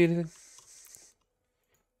 Give me anything?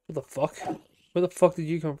 What the fuck? Where the fuck did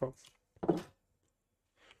you come from?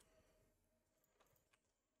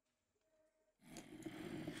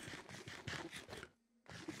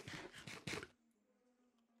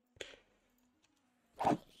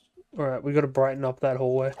 Alright, we gotta brighten up that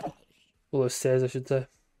hallway. All those stairs, I should say.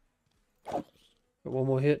 Got one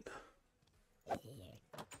more hit.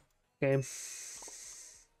 Game.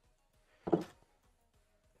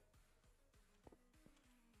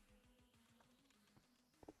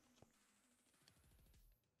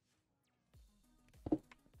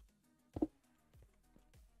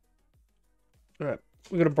 Alright,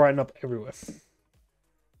 we gotta brighten up everywhere.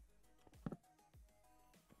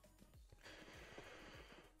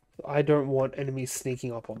 I don't want enemies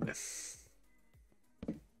sneaking up on me.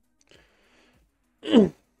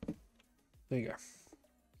 There you go.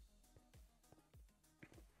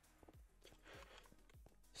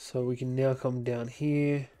 So we can now come down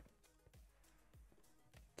here.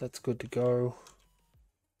 That's good to go.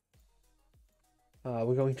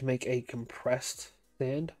 We're going to make a compressed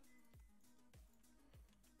sand.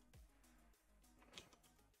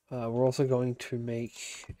 We're also going to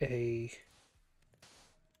make a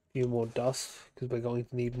few more dust because we're going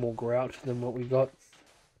to need more grout than what we got.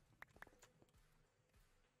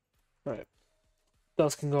 Alright,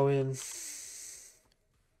 dust can go in.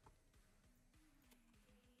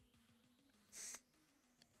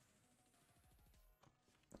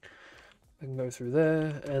 I can go through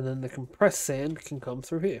there, and then the compressed sand can come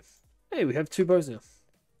through here. Hey, we have 2 bows now.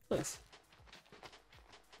 Nice.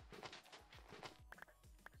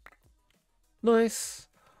 Nice.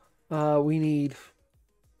 We need...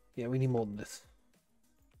 Yeah, we need more than this.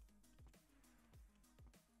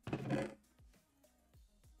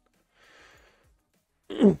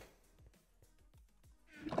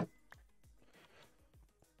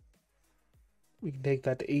 We can take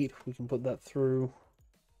that to eat. We can put that through.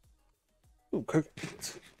 Ooh,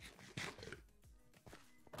 coconuts.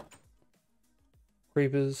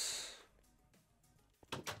 Creepers.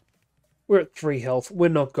 We're at 3 health. We're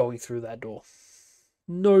not going through that door.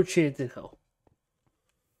 No chance in hell.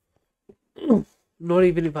 Not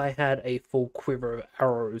even if I had a full quiver of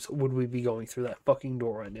arrows would we be going through that fucking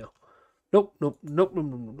door right now. Nope, nope, nope, nope,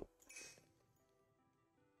 nope, nope.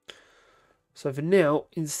 So for now,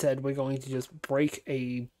 instead, we're going to just break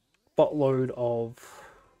a buttload of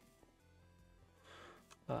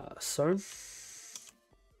stone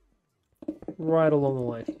right along the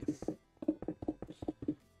line here.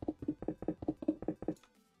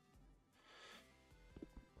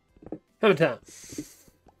 Hammer time.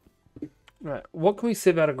 Right, what can we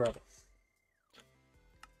sieve out of gravel?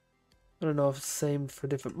 I don't know if it's the same for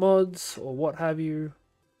different mods or what have you.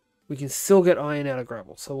 We can still get iron out of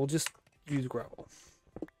gravel, so we'll just use gravel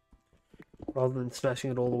rather than smashing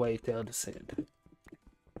it all the way down to sand.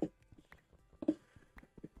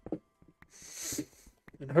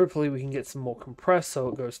 And hopefully we can get some more compressed so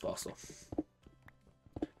it goes faster.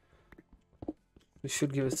 This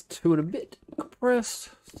should give us 2 and a bit compressed.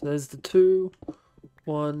 So there's the 2.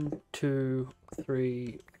 1, 2,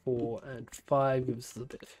 3, 4, and 5 gives us the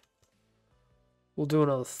bit. We'll do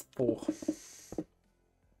another 4.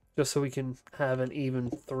 Just so we can have an even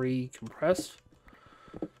 3 compressed.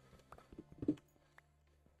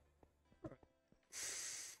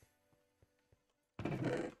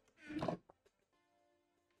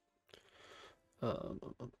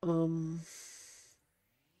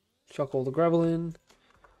 Chuck all the gravel in.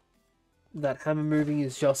 That hammer moving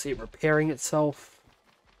is just it repairing itself.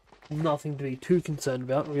 Nothing to be too concerned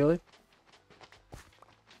about, really.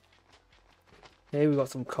 Okay, we got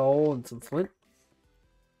some coal and some flint.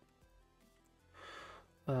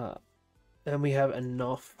 And we have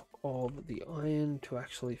enough of the iron to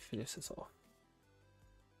actually finish this off.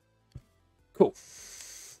 Cool.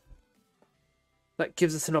 That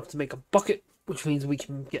gives us enough to make a bucket, which means we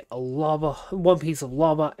can get a one piece of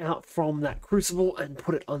lava out from that crucible and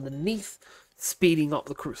put it underneath, speeding up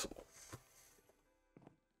the crucible.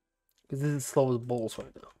 Because this is slow as balls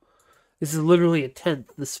right now. This is literally 1/10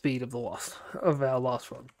 the speed of our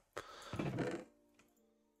last run.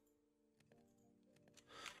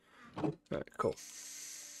 Alright, cool.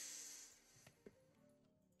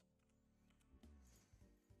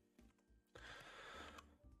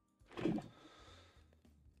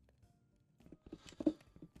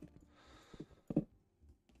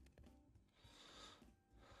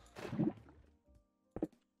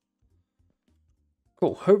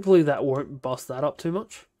 Cool. Hopefully that won't bust that up too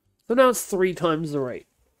much. So now it's 3 times the rate.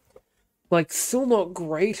 Like, still not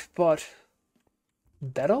great, but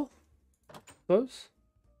better, I suppose.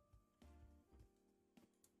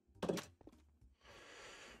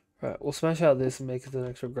 Right, we'll smash out this and make it an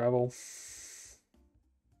extra gravel.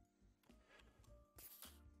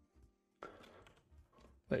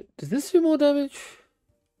 Wait, does this do more damage?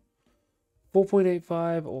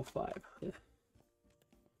 4.85 or 5? Yeah.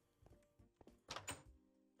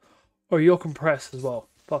 Oh, you're compressed as well.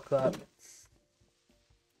 Fuck that.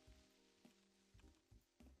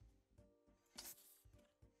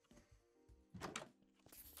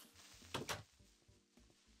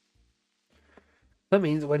 That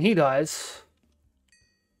means when he dies,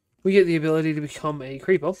 we get the ability to become a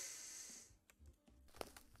creeper.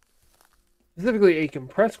 Specifically a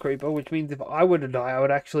compressed creeper, which means if I were to die, I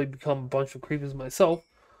would actually become a bunch of creepers myself.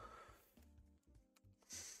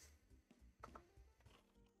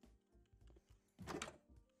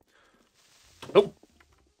 Nope.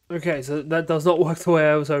 Okay, so that does not work the way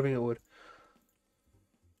I was hoping it would.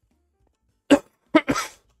 I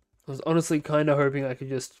was honestly kind of hoping I could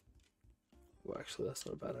just... Well, actually, that's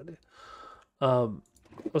not a bad idea. I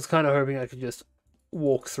was kind of hoping I could just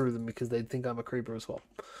walk through them because they'd think I'm a creeper as well.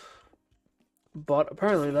 But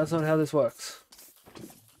apparently that's not how this works.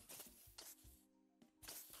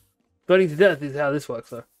 Burning to death is how this works,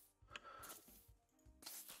 though.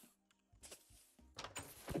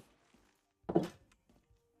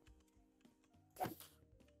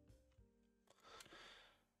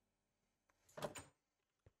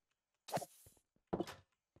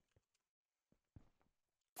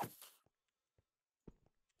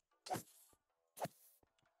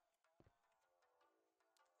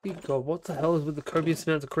 God, what the hell is with the copious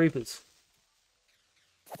amounts of creepers?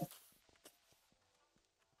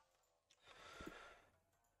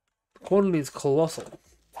 The quantity is colossal.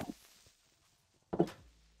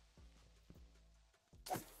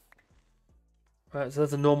 Alright, so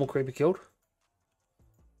that's a normal creeper killed.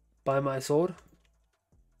 By my sword.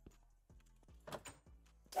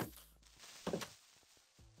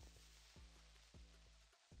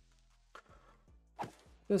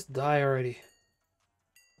 Just die already.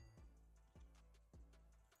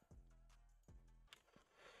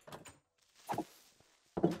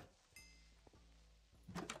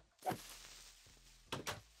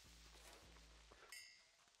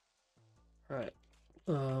 Right.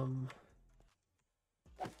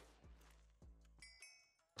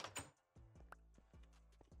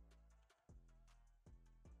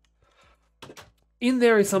 In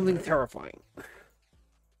there is something terrifying.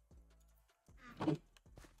 And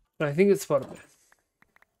I think it's Spider-Man.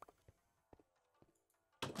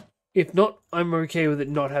 If not, I'm okay with it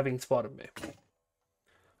not having Spider-Man.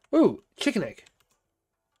 Ooh, chicken egg.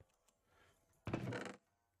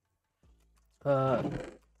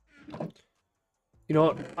 You know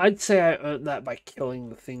what? I'd say I earned that by killing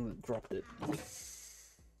the thing that dropped it.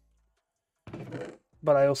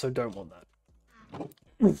 But I also don't want that.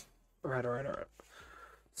 Alright.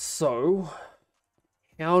 So,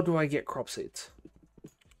 how do I get crop seeds?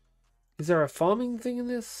 Is there a farming thing in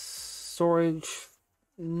this? Storage?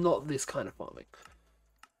 Not this kind of farming.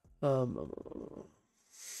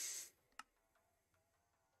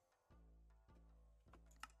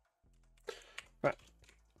 Right.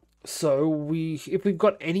 So if we've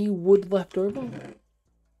got any wood left over,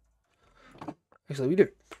 actually we do.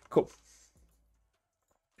 Cool.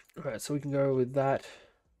 All right, so we can go with that.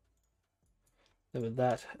 Then with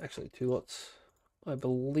that, actually 2 lots. I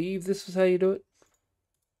believe this is how you do it.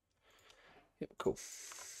 Yep, cool.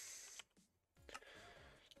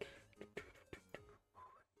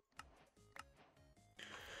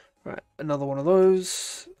 All right, another one of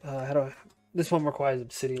those. How do I? This one requires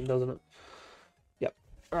obsidian, doesn't it? Yep.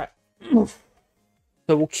 All right.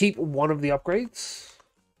 So we'll keep one of the upgrades.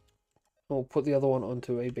 We'll put the other one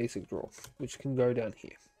onto a basic drawer, which can go down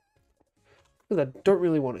here. Because I don't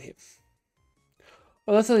really want it here.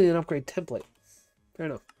 Oh, that's only an upgrade template. Fair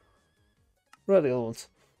enough. What are the other ones?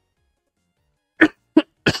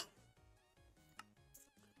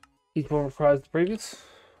 Each one requires the previous?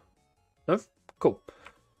 No? Cool.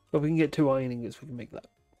 So if we can get 2 iron ingots, we can make that.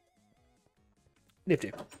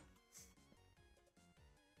 Nifty. Do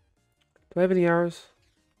I have any arrows?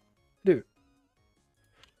 I do.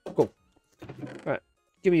 Cool. Alright.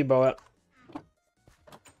 Give me a bow out.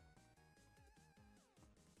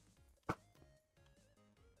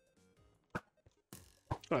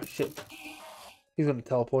 Oh shit. He's gonna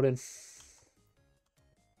teleport in.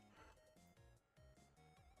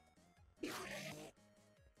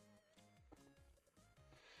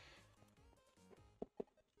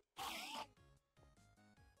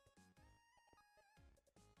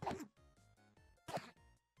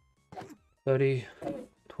 $30,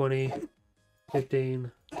 $20,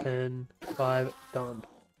 $15, $10, $5, done.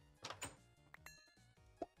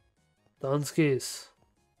 Done skis.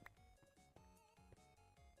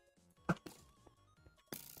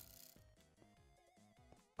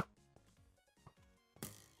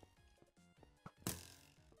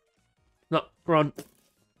 No, run.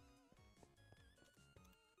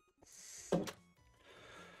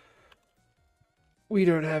 We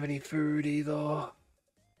don't have any food either.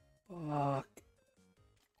 Fuck.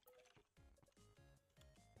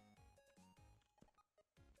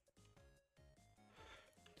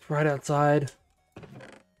 It's right outside.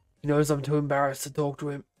 He knows I'm too embarrassed to talk to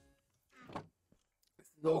him. This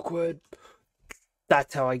is awkward.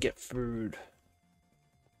 That's how I get food.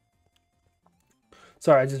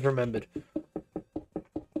 Sorry, I just remembered.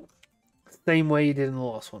 Same way you did in the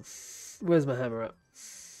last one. Where's my hammer at?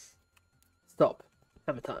 Stop.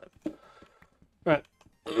 Hammer time. Right.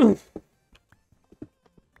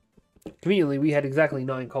 Conveniently, we had exactly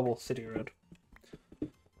 9 cobble sitting around.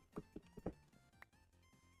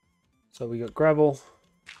 So we got gravel.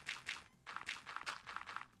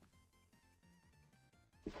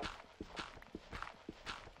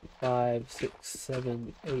 5, 6,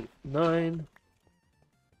 7, 8, 9.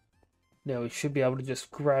 Now we should be able to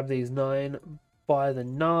just grab these 9 by the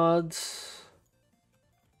nards.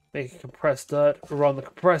 Make a compressed dirt. Run the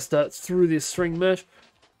compressed dirt through this string mesh.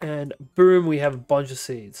 And boom, we have a bunch of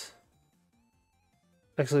seeds.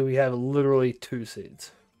 Actually, we have literally 2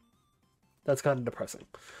 seeds. That's kind of depressing.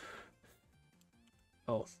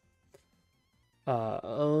 Oh.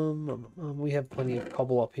 We have plenty of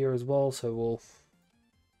cobble up here as well, so we'll...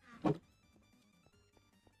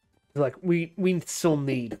 Like, we still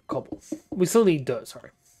need cobble. We still need dirt,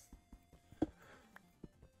 sorry.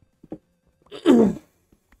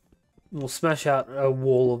 We'll smash out a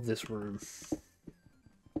wall of this room.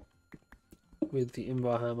 With the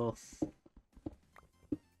inbar hammer.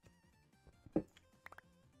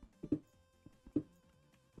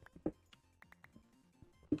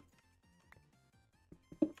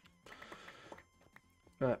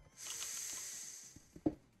 Right.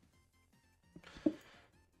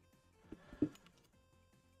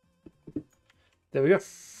 There we go.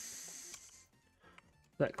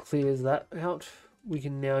 That clears that out. We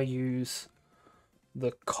can now use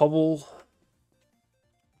the cobble.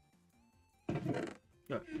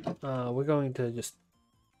 No. We're going to just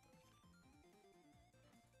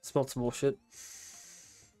smelt some more shit.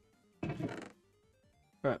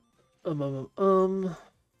 Right.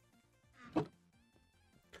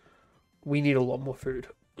 We need a lot more food.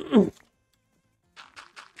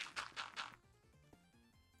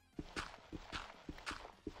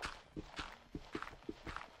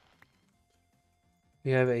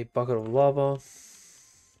 We have a bucket of lava.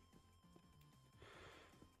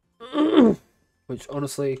 Which,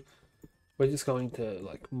 honestly, we're just going to,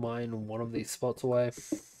 like, mine one of these spots away.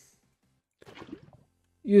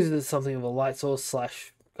 Use it as something of a light source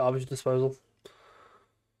slash garbage disposal.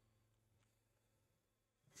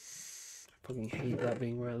 I fucking hate that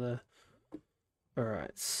being right there.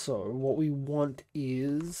 Alright, so what we want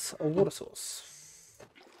is a water source.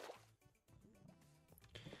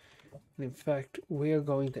 And in fact, we are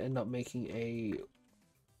going to end up making a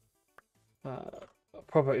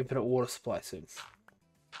proper infinite water supply soon.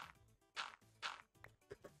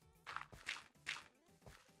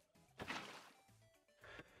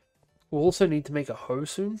 We'll also need to make a hoe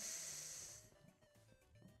soon.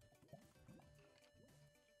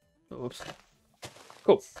 Oh, whoops.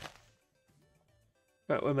 Cool.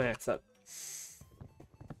 Right, where my axe at?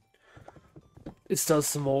 This does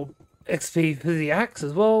some more XP for the axe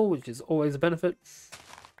as well, which is always a benefit.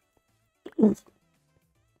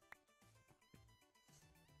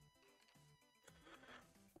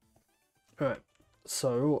 Alright,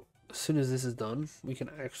 so as soon as this is done, we can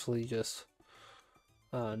actually just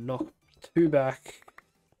knock 2 back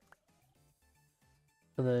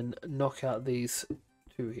and then knock out these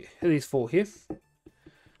 2 here, these 4 here.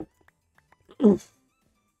 We'll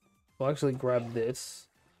actually grab this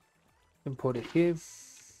and put it here.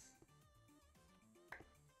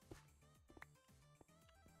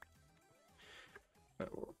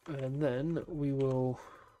 And then we will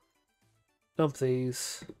dump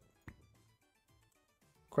these,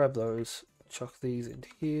 grab those, chuck these into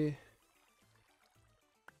here.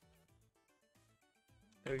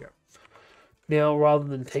 There we go. Now, rather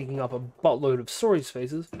than taking up a buttload of storage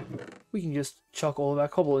spaces, we can just chuck all of our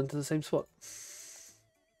cobble into the same spot.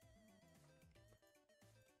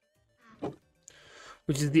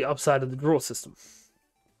 Which is the upside of the drawer system.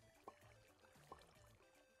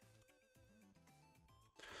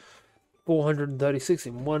 $436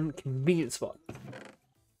 in one convenient spot.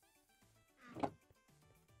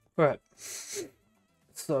 Alright.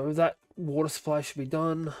 So that water supply should be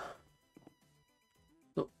done.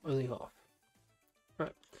 No, only half.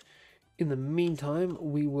 Right. In the meantime,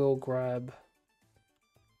 we will grab...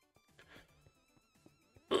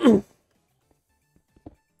 we'll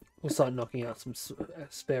start knocking out some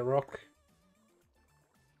spare rock.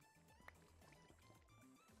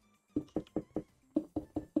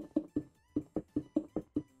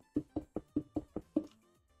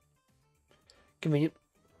 Convenient.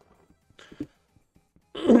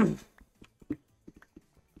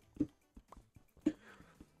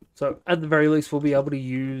 So at the very least, we'll be able to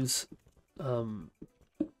use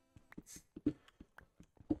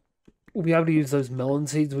those melon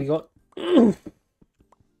seeds we got.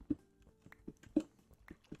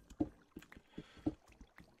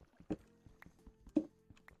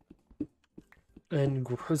 And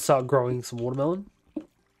start growing some watermelon,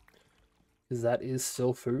 because that is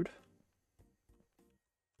still food.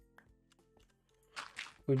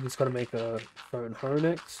 We just got to make a phone hoe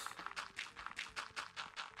next.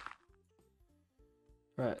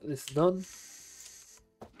 Right, this is done.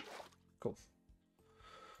 Cool.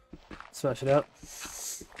 smash it out.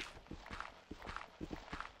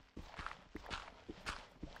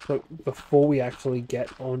 So before we actually get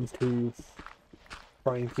on to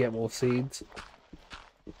trying to get more seeds,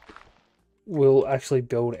 we'll actually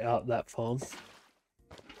build out that farm.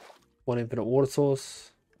 One infinite water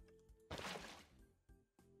source.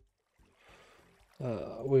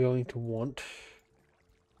 We're going to want...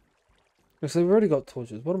 Actually, we've already got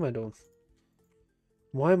torches. What am I doing?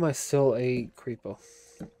 Why am I still a creeper?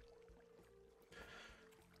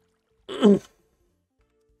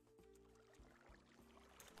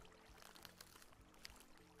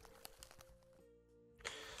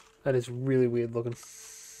 That is really weird looking.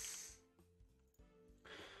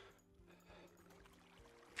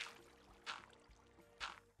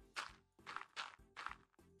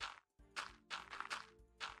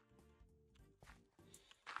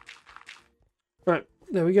 Right,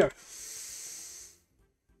 there we go.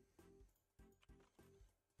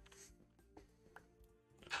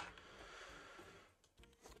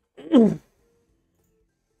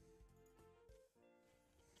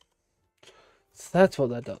 So that's what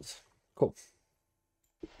that does. Cool.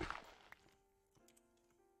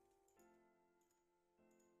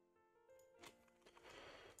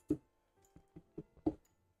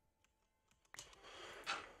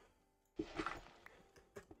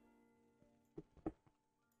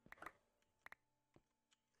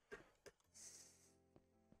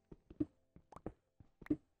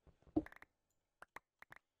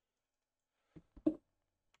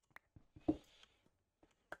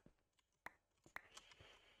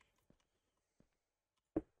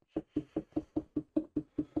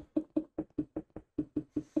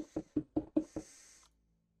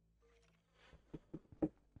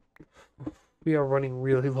 We are running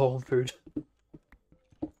really low on food.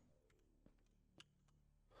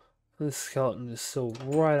 This skeleton is still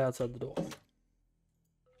right outside the door.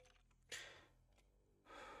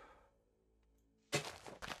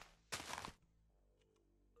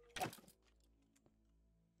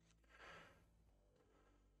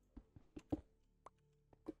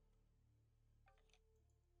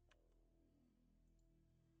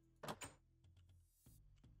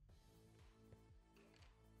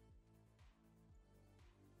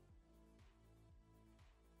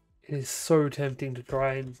 It is so tempting to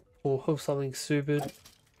try and pull off something stupid.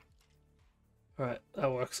 Alright, that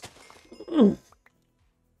works.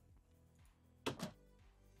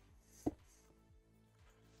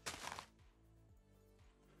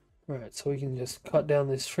 Alright, so we can just cut down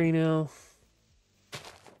this tree now.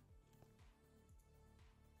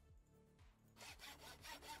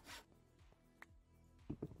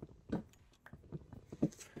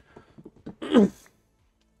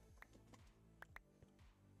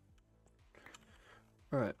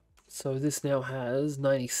 Alright, so this now has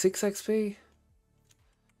 96 XP.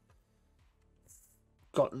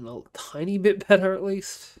 Gotten a tiny bit better at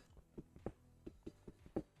least.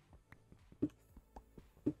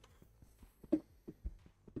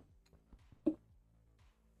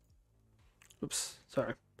 Oops,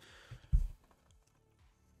 sorry.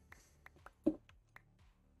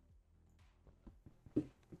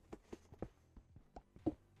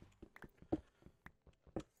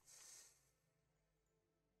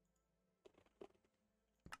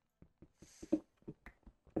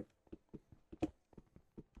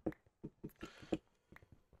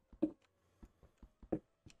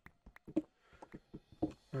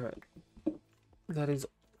 Alright. That is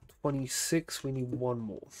 26. We need one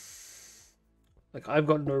more. Like, I've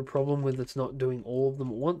got no problem with it's not doing all of them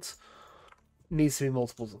at once. It needs to be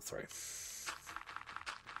multiples of 3.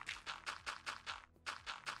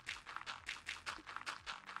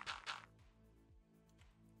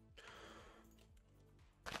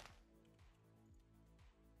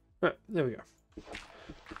 Right, there we go.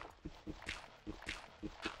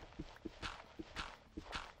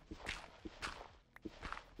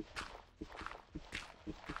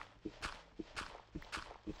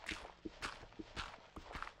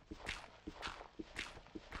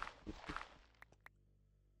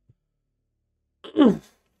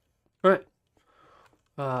 Right.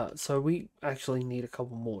 So we actually need a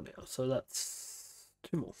couple more now. So that's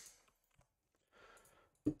 2 more.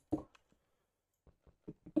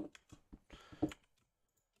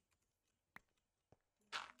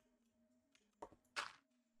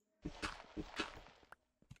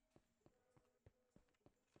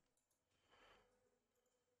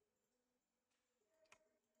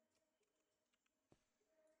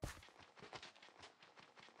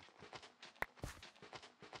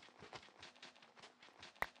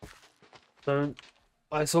 So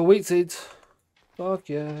I saw wheat seeds. Fuck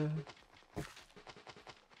yeah.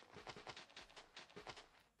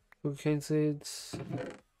 Sugarcane seeds.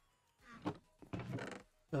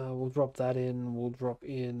 We'll drop that in. We'll drop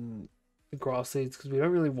in the grass seeds because we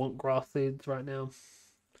don't really want grass seeds right now.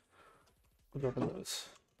 We'll drop in those.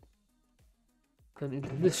 And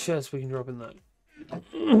into this chest we can drop in that.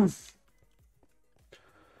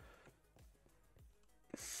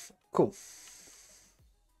 Cool.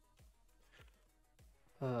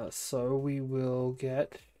 So we will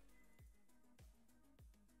get...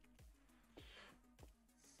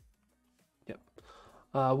 Yep.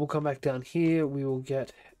 We'll come back down here. We will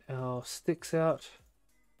get our sticks out.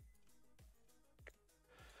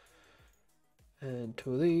 And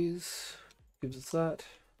 2 of these. Gives us that.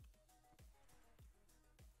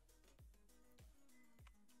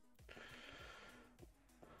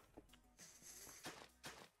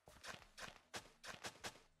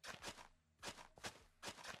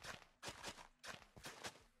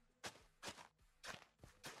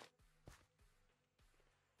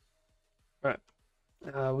 Right.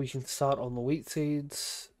 We can start on the wheat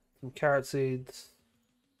seeds, some carrot seeds,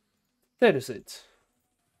 potato seeds.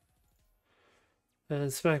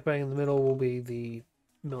 And smack bang in the middle will be the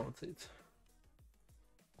melon seeds.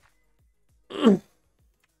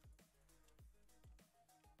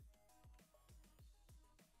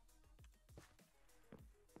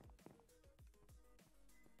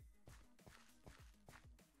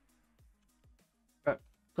 Right.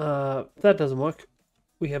 That doesn't work.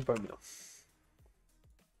 We have bone meal.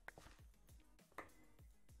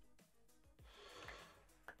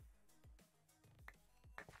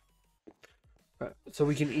 Right. So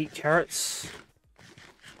we can eat carrots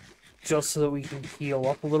just so that we can heal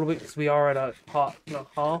up a little bit because we are at a heart and a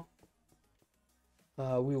half.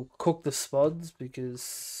 We will cook the spuds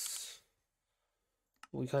because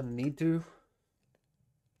we kind of need to.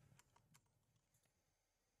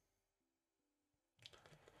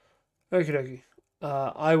 Okie dokie.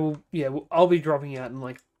 I will, yeah, I'll be dropping out in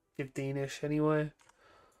like 15-ish anyway.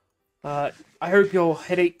 I hope your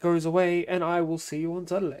headache goes away, and I will see you on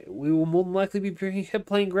Saturday. We will more than likely be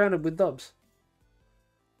playing Grounded with Dubs.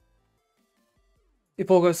 If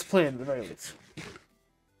all goes to plan, at the very least.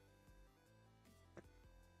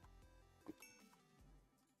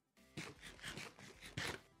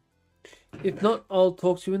 If not, I'll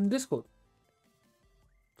talk to you in Discord.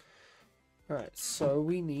 Alright, so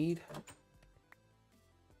we need...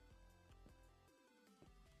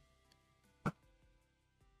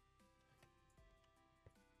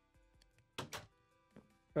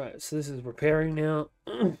 Alright, so this is repairing now.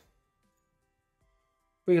 We're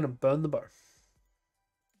going to burn the bow.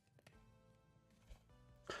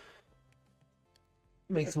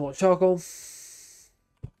 Make some more charcoal.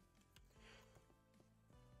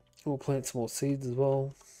 We'll plant some more seeds as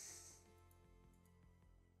well.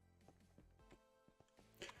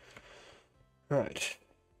 Right.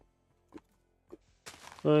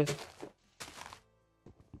 Nice.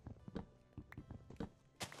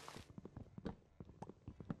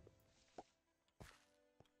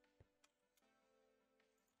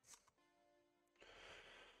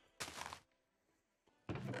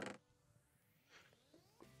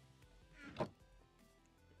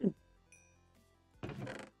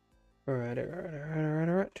 Alright.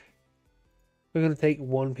 We're going to take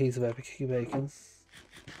 1 piece of epic bacon.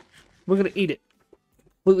 We're going to eat it,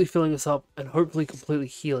 completely filling us up and hopefully completely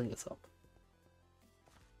healing us up.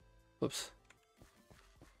 Whoops.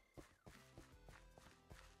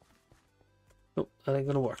 Nope, that ain't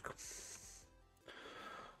going to work.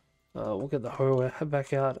 We'll get the hoe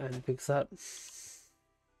back out and fix that.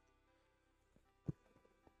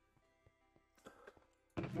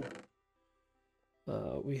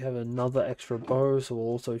 We have another extra bow, so we'll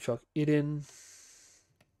also chuck it in.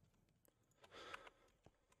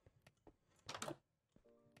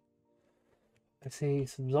 I see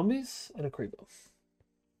some zombies and a creeper.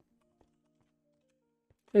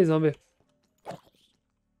 Hey, zombie.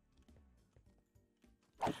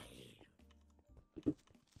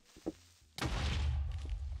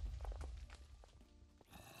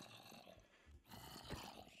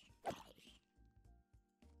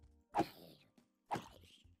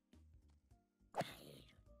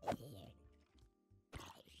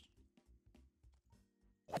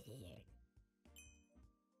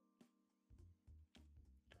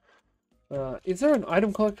 Is there an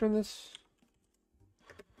item collector in this?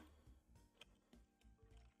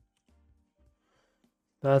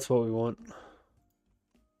 That's what we want.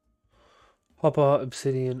 Hopper,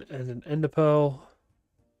 obsidian, and an ender pearl.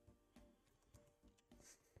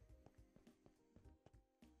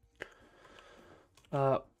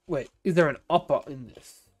 Wait, is there an upper in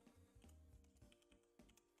this?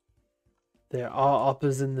 There are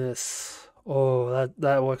uppers in this. Oh,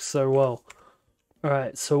 that works so well.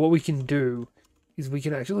 Alright, so what we can do is we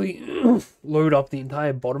can actually load up the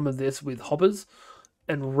entire bottom of this with hoppers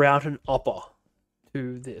and route an upper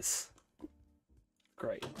to this.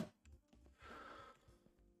 Great.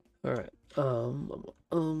 Alright,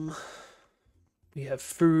 we have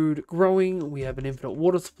food growing, we have an infinite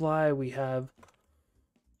water supply, we have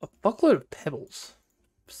a buckload of pebbles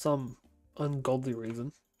for some ungodly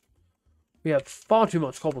reason. We have far too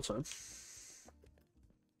much cobblestone.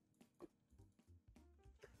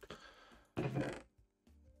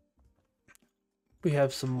 We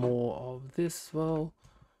have some more of this as well.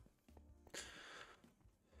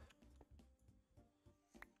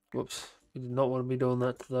 Whoops, we did not want to be doing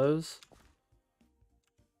that to those.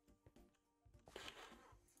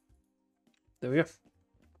 There we go.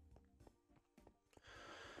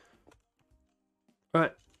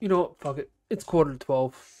 Alright, you know what? Fuck it. It's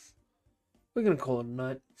 11:45. We're gonna call it a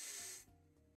night.